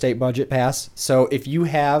can't get a state budget pass. So if you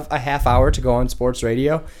have a half hour to go on sports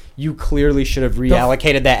radio, you clearly should have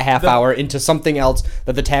reallocated that half hour into something else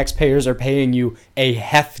that the taxpayers are paying you a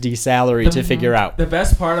hefty salary to figure out. The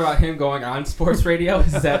best part about him going on sports radio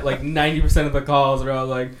is that like 90% of the calls are all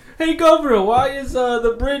like, "Hey governor, why is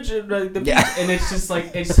the bridge and the beach?" And it's just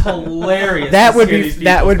like it's hilarious.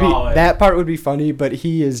 That part would be funny, but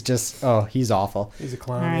he is just he's awful. He's a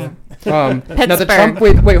clown. Right. Now the Trump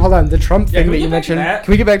wait, hold on. The Trump thing that you mentioned.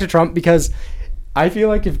 Can Can we get back to Trump? Because I feel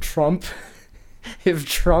like if Trump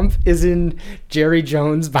is in Jerry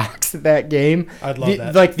Jones' box at that game, I'd love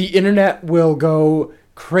that. Like the internet will go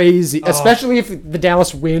crazy, especially if the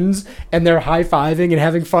Dallas wins and they're high-fiving and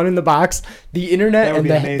having fun in the box. The internet and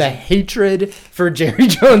the hatred for Jerry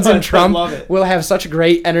Jones and Trump will have such a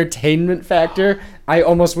great entertainment factor. I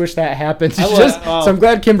almost wish that happened. So I'm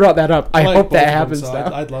glad Kim brought that up. I hope that happens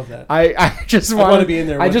now. I'd love that. I just want to be in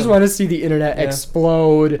there. I just want to see the internet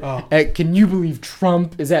explode. Can you believe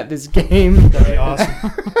Trump is at this game? That'd be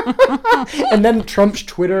awesome. And then Trump's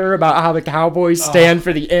Twitter about how the Cowboys stand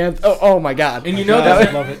for the anthem. Oh my God! And you know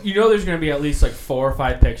there's going to be at least like 4 or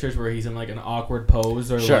 5 pictures where he's in like an awkward pose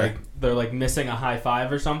or like they're like missing a high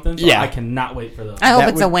five or something. So I cannot wait for those. I hope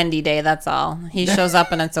it's a windy day. That's all. He shows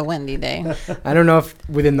up and it's a windy day. I don't know if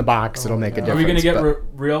within the box it'll make a difference. Are we going to get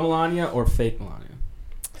real Melania or fake Melania?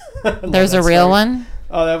 There's a real one?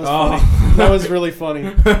 Oh, that was funny. That was really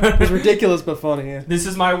funny. It was ridiculous but funny. Yeah. This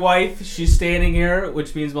is my wife. She's standing here,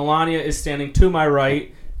 which means Melania is standing to my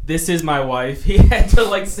right. This is my wife. He had to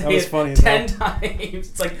like say it 10 times.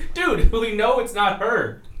 It's like, dude, we know it's not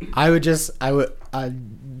her.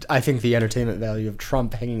 I think the entertainment value of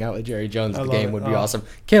Trump hanging out with Jerry Jones at the game would be awesome.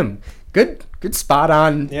 Kim, good spot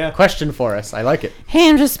on question for us. I like it. Hey,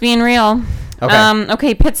 I'm just being real.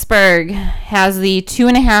 Okay, Pittsburgh has the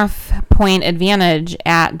 2.5 point advantage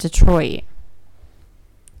at Detroit.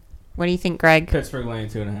 What do you think, Greg? Pittsburgh laying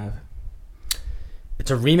 2.5. It's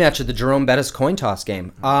a rematch of the Jerome Bettis coin toss game.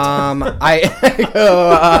 You factoring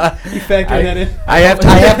that in? I have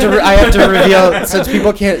to reveal, since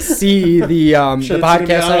people can't see the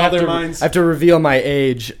podcast. I have to reveal my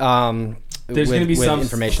age. There's going to be some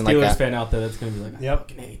information Steelers like that. fan out there that's going to be like, I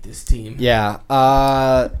fucking hate this team. Yeah.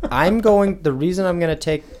 The reason I'm going to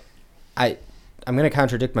take, I'm going to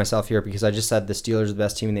contradict myself here because I just said the Steelers are the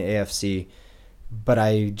best team in the AFC, but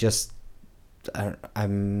I'm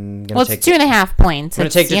going to take... It's 2.5 points. I'm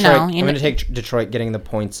going to take Detroit. I'm going to take Detroit getting the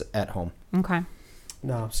points at home. Okay.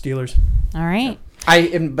 No, Steelers. All right.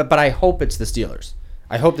 But I hope it's the Steelers.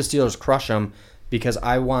 I hope the Steelers crush them because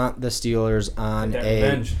I want the Steelers on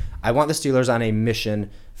a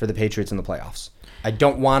mission for the Patriots in the playoffs. I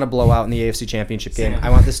don't want to blow out in the AFC Championship game.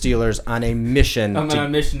 I want the Steelers on a mission. I'm on a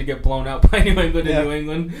mission to get blown out by New England in New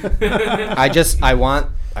England. I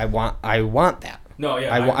want that. No,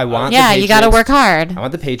 yeah, I want. Yeah, you got to work hard. I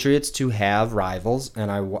want the Patriots to have rivals,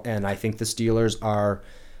 and I think the Steelers are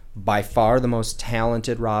by far the most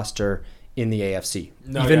talented roster in the AFC,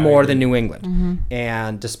 even more than New England. Mm-hmm.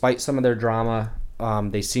 And despite some of their drama,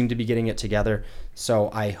 they seem to be getting it together.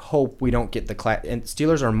 So I hope we don't get and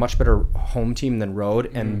Steelers are a much better home team than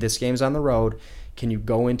road, and this game's on the road. Can you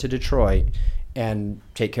go into Detroit and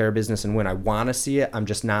take care of business and win? I want to see it. I'm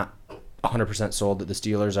just not 100% sold that the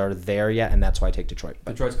Steelers are there yet, and that's why I take Detroit.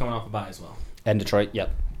 But Detroit's coming off a bye as well. And Detroit,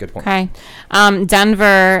 yep, good point. Okay.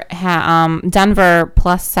 Denver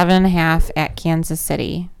plus 7.5 at Kansas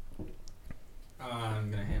City.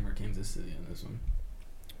 I'm going to hammer Kansas City on this one.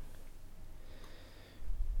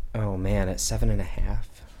 Oh, man, at 7.5.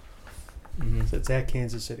 Mm-hmm. So it's at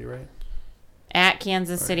Kansas City, right? At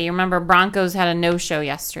Kansas City. Remember, Broncos had a no-show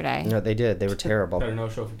yesterday. No, they did. They were terrible. Better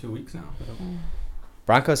no-show for 2 weeks now.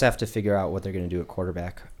 Broncos have to figure out what they're going to do at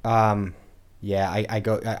quarterback. I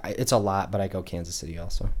go. It's a lot, but I go Kansas City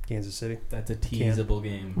also. Kansas City. That's a teasable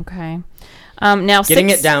game. Okay. Now getting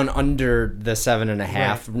it down under the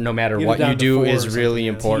 7.5, no matter what you do, is really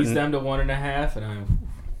important. Tease them to 1.5, and I'm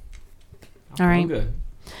all right. Good.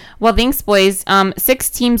 Well, thanks, boys. 6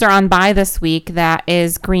 teams are on bye this week. That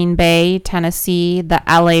is Green Bay, Tennessee, the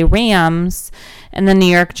LA Rams, and the New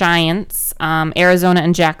York Giants, Arizona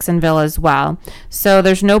and Jacksonville as well. So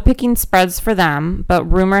there's no picking spreads for them, but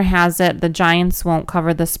rumor has it the Giants won't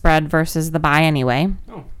cover the spread versus the bye anyway.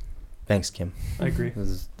 Oh. Thanks, Kim. I agree.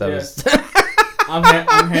 That was I'm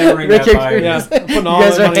hammering that bye. Yeah, you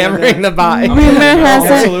guys are hammering the bye.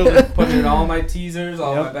 Absolutely. Putting in all my teasers,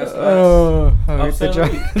 all my best bets.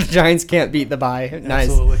 The Giants can't beat the bye. Nice.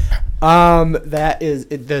 Absolutely. That is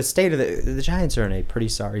the state of the Giants are in a pretty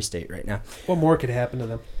sorry state right now. What more could happen to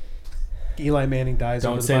them? Eli Manning dies.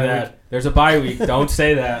 Don't over the say bye that. week. There's a bye week. Don't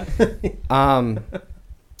say that.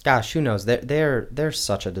 Gosh, who knows? They're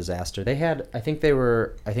such a disaster. I think they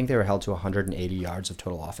were held to 180 yards of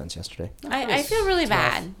total offense yesterday. I feel really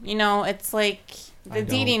bad. You know, it's like the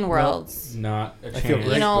dating worlds. Not a chance. feel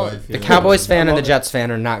great. You know, The Cowboys fan and the Jets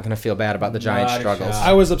fan are not going to feel bad about the Giants' Not a struggles. shot.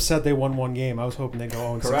 I was upset they won one game. I was hoping they'd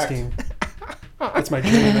go 0-16. That's my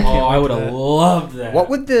dream. I would have loved that. What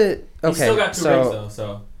would the He still got 2 rings though,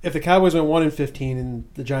 so If the Cowboys went 1-15 and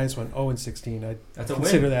the Giants went 0-16, I'd that's a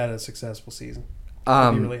consider win. that a successful season.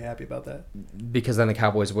 I'd be really happy about that. Because then the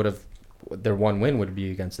Cowboys would have their one win would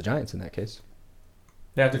be against the Giants in that case.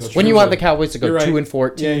 They have to go. When you true want the to- Cowboys to go You're right.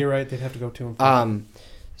 2-14. Yeah, you're right. They'd have to go 2-14.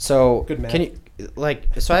 So Good math. can you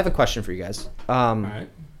so I have a question for you guys. All right.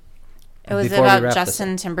 Was it Before we about wrap this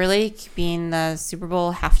Justin Timberlake being the Super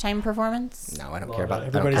Bowl halftime performance? No, I don't Love care it. about.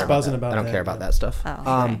 Everybody's I don't care buzzing that. about I don't that, care about yeah. that stuff.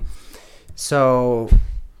 Oh, okay. So,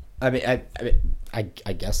 I mean,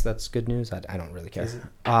 I guess that's good news. I don't really care. Is it?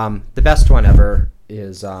 The best one ever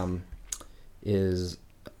is I'm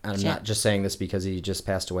Jan- not just saying this because he just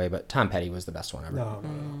passed away, but Tom Petty was the best one ever. No.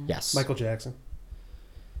 Yes, Michael Jackson.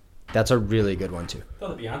 that's a really good one too. I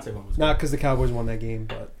thought the Beyonce one was. Not because the Cowboys won that game,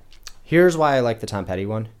 but Here's why I like the Tom Petty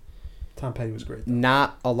one. Tom Petty was great. Though.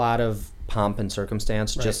 Not a lot of pomp and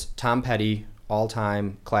circumstance. Right. Just Tom Petty,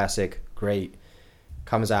 all-time classic, great.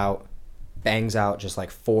 Comes out, bangs out just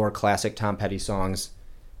like 4 classic Tom Petty songs.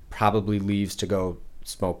 Probably leaves to go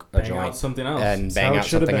smoke a Bang joint out something else. and That's bang how it out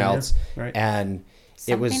should have something been, yeah. else. Right. And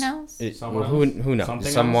Something it was else? Someone who knows?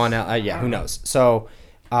 Something Someone else? else? Yeah, who knows? So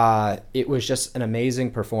it was just an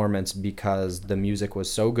amazing performance because the music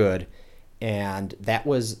was so good, and that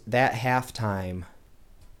halftime.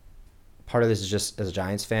 Part of this is just as a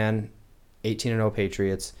Giants fan, 18-0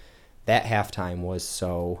 Patriots. That halftime was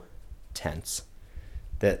so tense.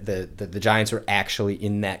 The Giants were actually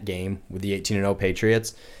in that game with the 18-0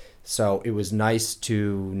 Patriots. So it was nice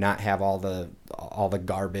to not have all the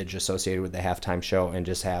garbage associated with the halftime show and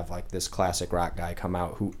just have like this classic rock guy come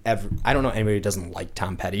out I don't know anybody who doesn't like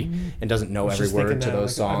Tom Petty and doesn't know every word to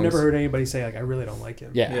those songs. I've never heard anybody say like I really don't like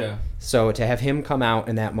him. Yeah. So to have him come out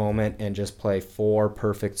in that moment and just play 4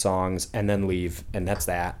 perfect songs and then leave and that's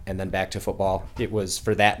that and then back to football, it was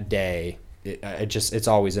for that day. It's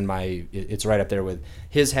always it's right up there with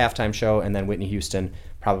his halftime show and then Whitney Houston,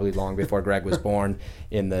 probably long before Greg was born,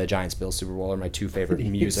 in the Giants-Bills Super Bowl are my 2 favorite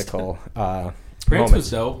musical Prince moments. was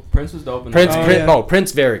dope. Prince was dope.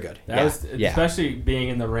 Prince very good. Especially being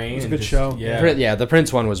in the rain. It was a and good just- show. Yeah. The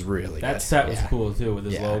Prince one was really That good. set was cool too with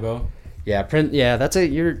his logo. Yeah, Prince. Yeah,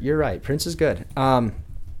 you're right. Prince is good.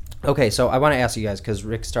 Okay, so I want to ask you guys because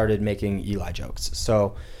Rick started making Eli jokes.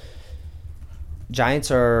 So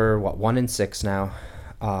Giants are 1-6 now.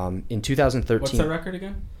 In 2013, What's the record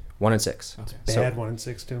again? 1-6. Okay. Bad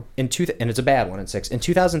 1-6 too. And it's a bad 1-6. In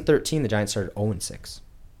 2013, the Giants started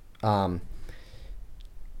 0-6.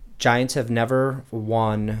 Giants have never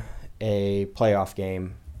won a playoff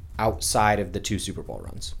game outside of the 2 Super Bowl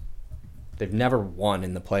runs. They've never won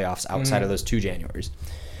in the playoffs outside of those 2 Januaries.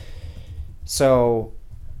 So,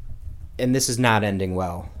 and this is not ending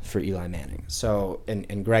well for Eli Manning. So,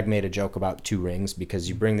 and Greg made a joke about 2 rings because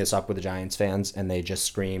you bring this up with the Giants fans and they just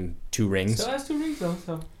scream 2 rings. Still has 2 rings though,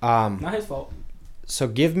 so not his fault. So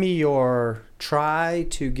try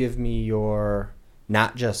to give me your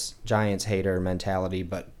not just Giants hater mentality,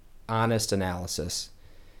 but honest analysis.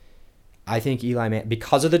 I think Eli Manning,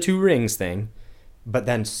 because of the 2 rings thing, but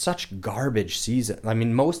then such garbage season. I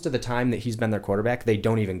mean, most of the time that he's been their quarterback, they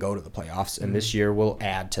don't even go to the playoffs, and this year will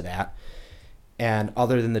add to that. And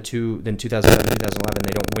other than 2007, 2011,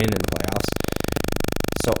 they don't win in the playoffs.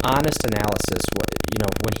 So honest analysis,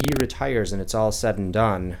 when he retires and it's all said and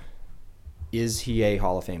done, is he a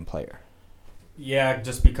Hall of Fame player? Yeah,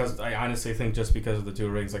 I honestly think just because of the 2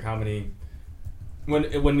 rings, like how many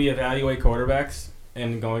when we evaluate quarterbacks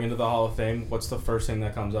and going into the Hall of Fame, what's the first thing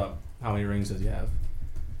that comes up? How many rings does he have?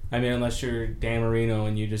 I mean, unless you're Dan Marino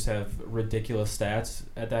and you just have ridiculous stats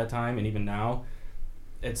at that time, and even now,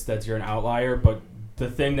 that's you're an outlier. But the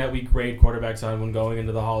thing that we grade quarterbacks on when going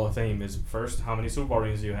into the Hall of Fame is first, how many Super Bowl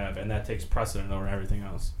rings do you have, and that takes precedent over everything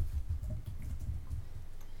else.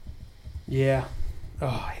 Yeah.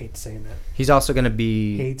 Oh, I hate saying that. He's also going to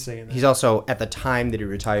be. Hate saying that. He's also, at the time that he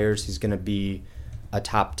retires, he's going to be a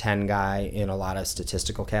top 10 guy in a lot of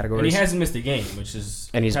statistical categories. And he hasn't missed a game, which is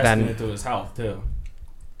testament to his health too.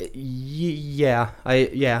 I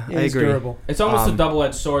agree. Durable. It's almost a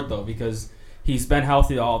double-edged sword though, because he's been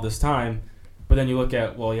healthy all this time, but then you look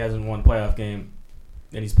at he hasn't won a playoff game,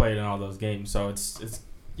 and he's played in all those games. So it's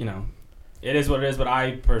it is what it is. But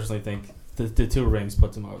I personally think the 2 rings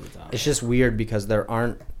puts him over the top. It's just weird because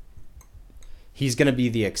he's going to be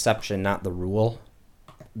the exception, not the rule.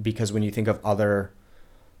 Because when you think of other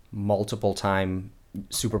multiple-time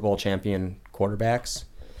Super Bowl champion quarterbacks,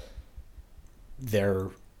 they're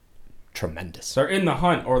tremendous. They're in the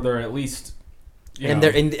hunt, or they're at least.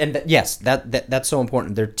 Yes, that's so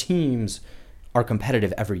important. Their teams are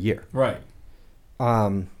competitive every year. Right.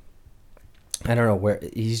 I don't know where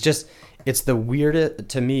he's just. It's the weirdest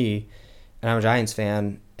to me, and I'm a Giants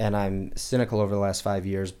fan, and I'm cynical over the last 5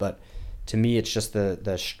 years, but to me, it's just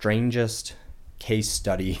the strangest case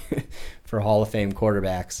study for Hall of Fame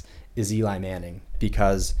quarterbacks is Eli Manning,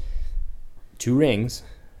 because 2 rings,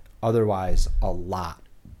 otherwise a lot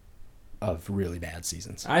of really bad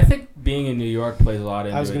seasons. I think being in New York plays a lot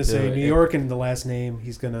into it. I was going to say New York and the last name,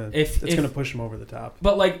 it's going to push him over the top.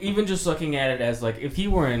 But like even just looking at it as like if he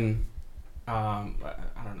were in, I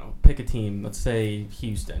don't know, pick a team. Let's say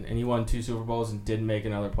Houston, and he won 2 Super Bowls and didn't make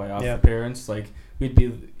another playoff appearance. Like he'd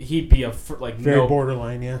be a very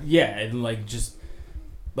borderline, yeah. Yeah, and like just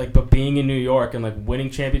like, but being in New York and like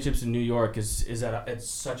winning championships in New York is at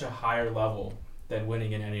such a higher level than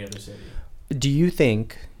winning in any other city. Do you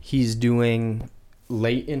think he's doing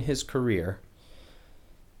late in his career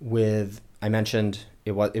with, I mentioned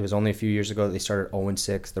it was only a few years ago that they started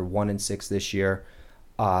 0-6. They're 1-6 this year.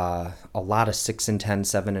 A lot of 6-10,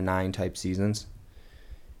 7-9 type seasons.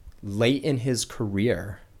 Late in his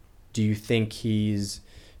career, do you think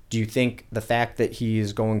the fact that he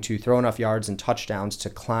is going to throw enough yards and touchdowns to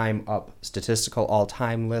climb up statistical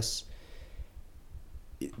all-time lists,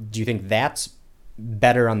 do you think that's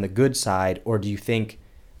better on the good side, or do you think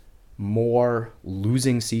more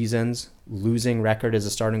losing seasons, losing record as a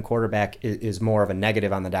starting quarterback is more of a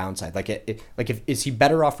negative on the downside? Is he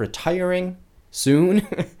better off retiring soon,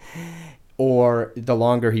 or the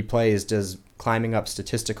longer he plays, does climbing up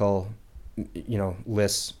statistical,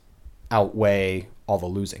 lists outweigh all the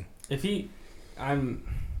losing? It's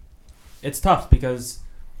tough because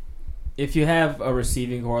if you have a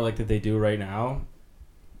receiving core like that they do right now,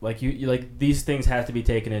 like you like these things have to be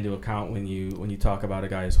taken into account when you talk about a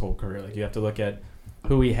guy's whole career. Like you have to look at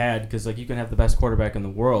who he had, because like you can have the best quarterback in the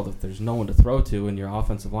world, if there's no one to throw to and your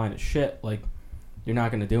offensive line is shit, like you're not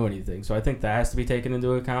going to do anything. So I think that has to be taken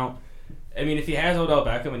into account. I mean, if he has Odell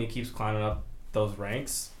Beckham and he keeps climbing up those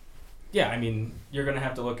ranks, yeah, I mean, you're going to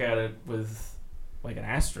have to look at it with like an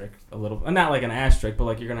asterisk a little, not like an asterisk, but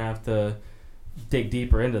like you're going to have to dig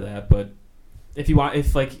deeper into that. But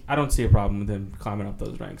I don't see a problem with him climbing up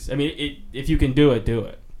those ranks. I mean, if you can do it, do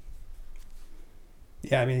it.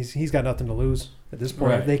 Yeah, I mean, he's got nothing to lose at this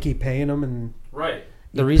point. Right. If they keep paying him and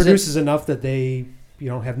The reason produces enough that they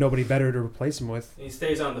have nobody better to replace him with. He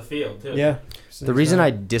stays on the field too. Yeah. So the reason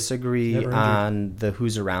I disagree on the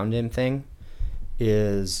who's around him thing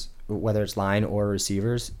is, whether it's line or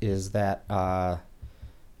receivers, is that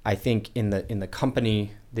I think in the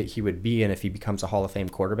company that he would be in if he becomes a Hall of Fame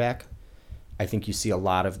quarterback, I think you see a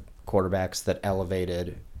lot of quarterbacks that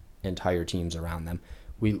elevated entire teams around them.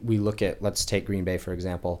 We look at, let's take Green Bay for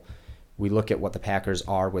example. We look at what the Packers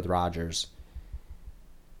are with Rodgers.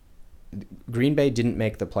 Green Bay didn't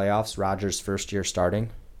make the playoffs Rodgers' first year starting.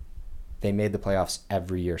 They made the playoffs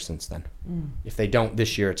every year since then. If they don't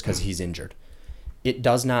this year, it's because he's injured. It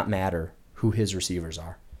does not matter who his receivers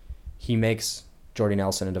are. He makes Jordy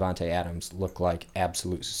Nelson and Devontae Adams look like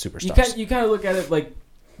absolute superstars. You kind of look at it like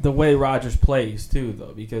the way Rodgers plays too,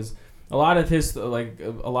 though, because a lot of his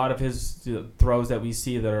throws that we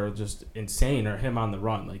see that are just insane are him on the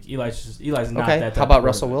run. Like Eli's not that type. How about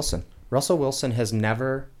Russell Wilson? Russell Wilson has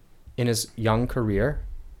never, in his young career,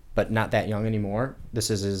 but not that young anymore. This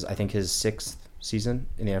is his 6th season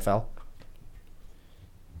in the NFL.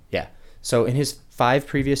 Yeah. So in his 5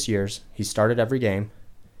 previous years, he started every game.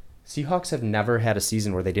 Seahawks have never had a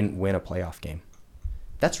season where they didn't win a playoff game.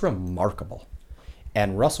 That's remarkable.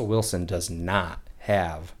 And Russell Wilson does not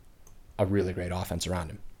have a really great offense around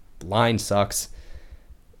him. The line sucks.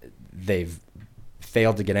 They've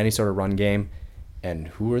failed to get any sort of run game. And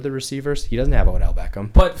who are the receivers? He doesn't have Odell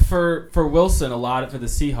Beckham. But for Wilson, for the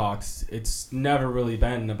Seahawks, it's never really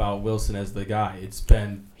been about Wilson as the guy. It's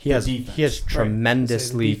been defense. He has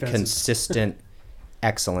tremendously consistent,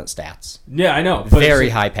 excellent stats. Yeah, I know. Very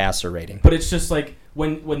high passer rating. But it's just like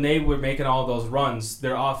when they were making all those runs,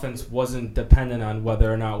 their offense wasn't dependent on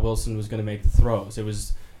whether or not Wilson was going to make the throws. It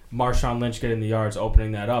was Marshawn Lynch getting the yards,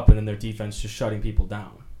 opening that up, and then their defense just shutting people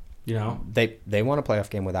down. You know? They won a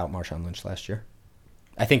playoff game without Marshawn Lynch last year.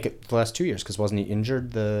 I think the last 2 years, because wasn't he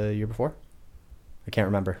injured the year before? I can't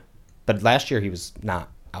remember. But last year he was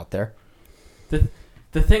not out there.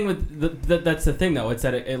 The thing with that's the thing though. It's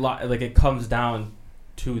that it comes down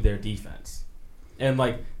to their defense, and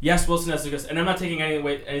like yes, Wilson has a good. And I'm not taking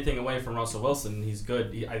anything away from Russell Wilson. He's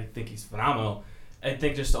good. I think he's phenomenal. I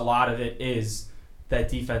think just a lot of it is that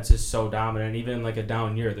defense is so dominant. Even in like a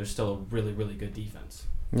down year, there's still a really really good defense.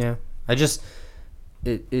 Yeah, it just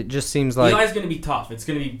seems like Eli's going to be tough. It's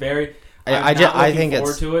going to be very. I think forward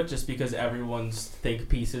it's to it just because everyone's think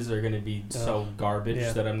pieces are going to be so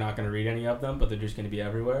garbage that I'm not going to read any of them, but they're just going to be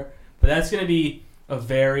everywhere. But that's going to be a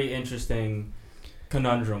very interesting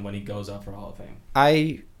conundrum when he goes up for Hall of Fame.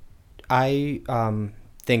 I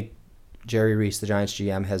think Jerry Reese, the Giants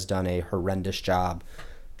GM, has done a horrendous job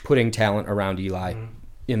putting talent around Eli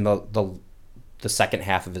in the second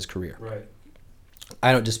half of his career. Right.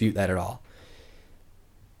 I don't dispute that at all.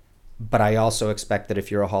 But I also expect that if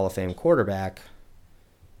you're a Hall of Fame quarterback,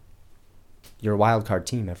 you're a wild card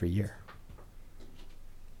team every year.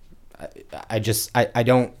 It's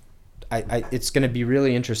going to be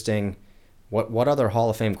really interesting. What other Hall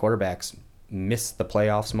of Fame quarterbacks miss the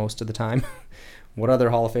playoffs most of the time? What other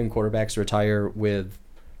Hall of Fame quarterbacks retire with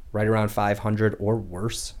right around 500 or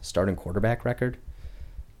worse starting quarterback record?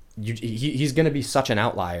 He's going to be such an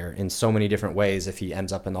outlier in so many different ways if he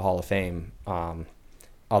ends up in the Hall of Fame.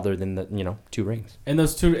 Other than the 2 rings. And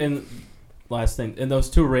those two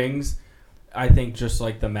rings, I think just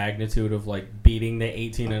like the magnitude of like beating the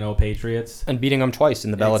 18-0 Patriots and beating them twice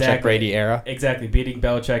in the Belichick Brady era. Exactly, beating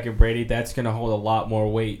Belichick and Brady, that's going to hold a lot more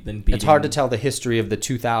weight than beating. It's hard to tell the history of the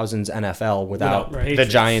 2000s NFL without the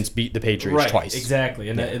Giants beat the Patriots twice. Exactly,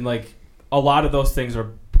 and like a lot of those things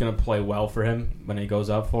are going to play well for him when he goes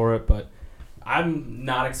up for it. But I'm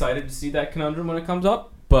not excited to see that conundrum when it comes up.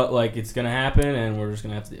 But like it's gonna happen, and we're just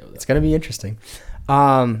gonna have to deal with it. It's gonna be interesting.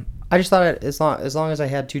 I just thought as long as I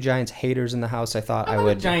had 2 Giants haters in the house, I thought I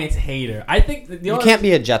would. A Giants hater. I think you can't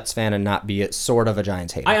be a Jets fan and not be sort of a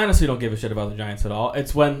Giants hater. I honestly don't give a shit about the Giants at all.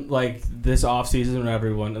 It's when like this offseason when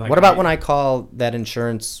everyone. Like, what about when I call that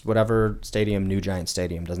insurance whatever stadium New Giant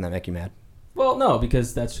Stadium? Doesn't that make you mad? Well, no,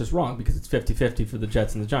 because that's just wrong. Because it's 50-50 for the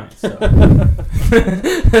Jets and the Giants. So.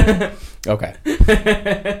 Okay.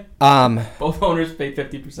 Both owners pay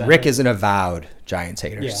 50%. Rick is an avowed Giants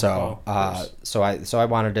hater, yeah, so I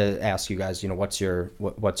wanted to ask you guys, what's your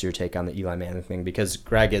take on the Eli Manning thing? Because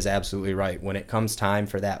Greg is absolutely right. When it comes time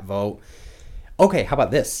for that vote, okay, how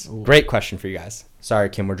about this? Ooh. Great question for you guys. Sorry,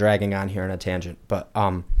 Kim, we're dragging on here on a tangent, but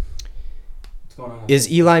what's going on?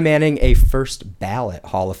 Is Eli Manning a first ballot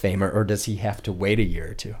Hall of Famer, or does he have to wait a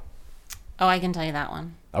year or 2? Oh, I can tell you that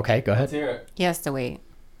one. Okay, go ahead. Let's hear it. He has to wait.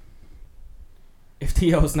 If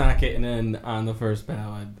T.O.'s not getting in on the first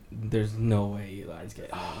ballot, there's no way Eli's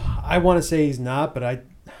getting in. I want to say he's not, but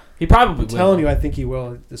he probably I'm telling you, I think he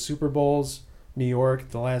will. The Super Bowls, New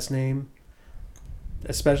York, the last name,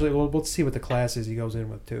 especially, we'll see what the classes he goes in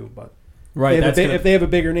with, too. But right, if they have a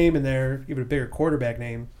bigger name in there, even a bigger quarterback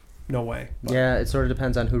name, no way. But, yeah, it sort of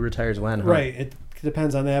depends on who retires when, huh? Right, it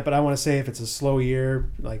depends on that, but I want to say if it's a slow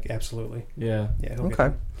year, like, absolutely. Yeah.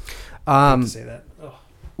 Okay. To say that. Oh.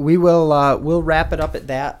 We will we'll wrap it up at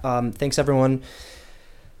that. Thanks, everyone,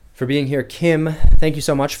 for being here. Kim, thank you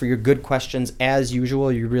so much for your good questions. As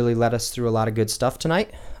usual, you really led us through a lot of good stuff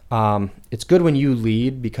tonight. It's good when you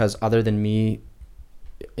lead because other than me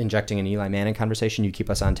injecting an Eli Manning conversation, you keep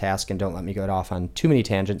us on task and don't let me go off on too many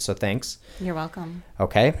tangents, so thanks. You're welcome.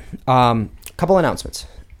 Okay. Couple announcements.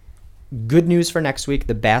 Good news for next week.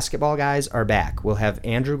 The basketball guys are back. We'll have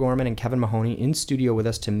Andrew Gorman and Kevin Mahoney in studio with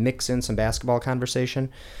us to mix in some basketball conversation.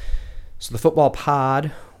 So the football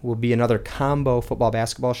pod will be another combo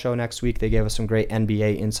football-basketball show next week. They gave us some great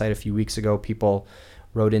NBA insight a few weeks ago. People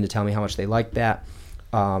wrote in to tell me how much they liked that.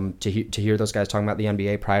 To hear those guys talking about the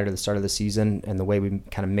NBA prior to the start of the season and the way we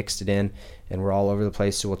kind of mixed it in, and we're all over the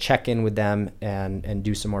place. So we'll check in with them and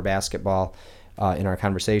do some more basketball in our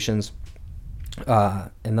conversations.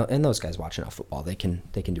 And those guys watch enough football. They can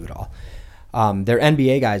do it all. They're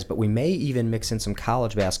NBA guys, but we may even mix in some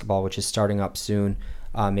college basketball, which is starting up soon,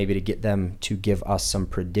 maybe to get them to give us some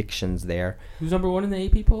predictions there. Who's number 1 in the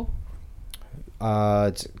AP poll?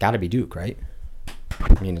 It's got to be Duke, right?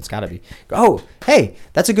 I mean, it's got to be. Oh, hey,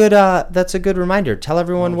 that's a good reminder. Tell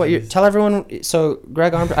everyone So,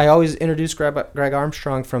 Greg I always introduce Greg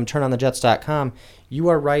Armstrong from TurnOnTheJets.com. You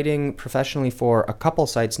are writing professionally for a couple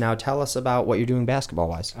sites now. Tell us about what you're doing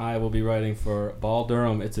basketball-wise. I will be writing for Ball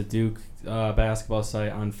Durham. It's a Duke basketball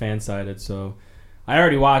site on Fansided. So, I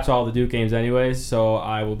already watch all the Duke games anyways. So,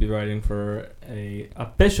 I will be writing for a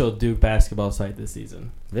official Duke basketball site this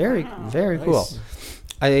season. Very Nice. cool.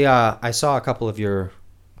 I saw a couple of your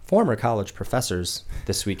former college professors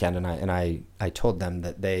this weekend, and I told them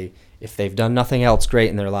that if they've done nothing else great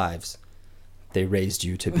in their lives, they raised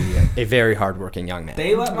you to be a very hardworking young man.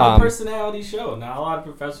 They let my personality show. Not a lot of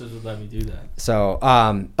professors would let me do that. So,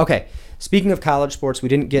 okay. Speaking of college sports, we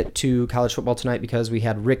didn't get to college football tonight because we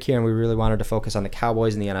had Rick here and we really wanted to focus on the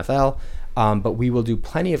Cowboys and the NFL. But we will do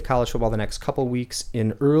plenty of college football the next couple weeks.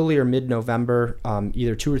 In early or mid-November,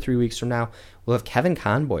 either 2 or 3 weeks from now, we'll have Kevin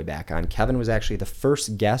Conboy back on. Kevin was actually the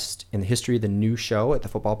first guest in the history of the new show at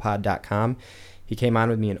thefootballpod.com. He came on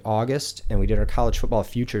with me in August, and we did our college football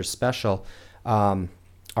futures special.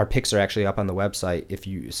 Our picks are actually up on the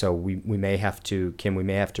website. We may have to, Kim,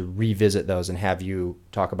 revisit those and have you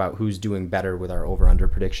talk about who's doing better with our over/under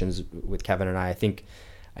predictions with Kevin and I. I think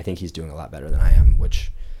he's doing a lot better than I am,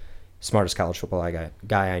 which smartest college football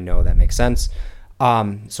guy I know. That makes sense.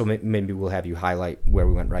 So maybe we'll have you highlight where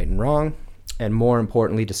we went right and wrong, and more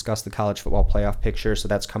importantly, discuss the college football playoff picture. So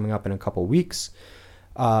that's coming up in a couple weeks.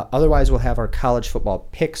 Otherwise, we'll have our college football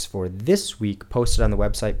picks for this week posted on the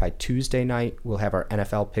website by Tuesday night. We'll have our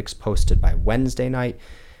NFL picks posted by Wednesday night.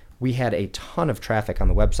 We had a ton of traffic on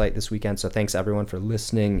the website this weekend, so thanks everyone for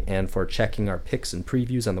listening and for checking our picks and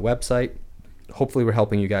previews on the website. Hopefully we're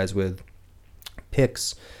helping you guys with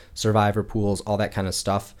picks, survivor pools, all that kind of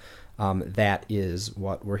stuff. That is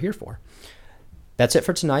what we're here for. That's it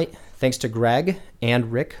for tonight. Thanks to Greg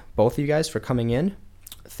and Rick, both of you guys, for coming in.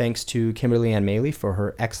 Thanks to Kimberly Ann Maley for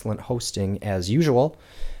her excellent hosting as usual.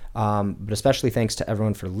 But especially thanks to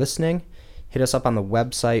everyone for listening. Hit us up on the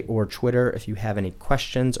website or Twitter if you have any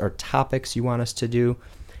questions or topics you want us to do.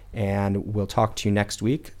 And we'll talk to you next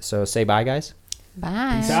week. So say bye, guys.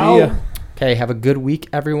 Bye. See ya. Okay, have a good week,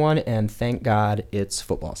 everyone. And thank God it's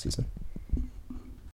football season.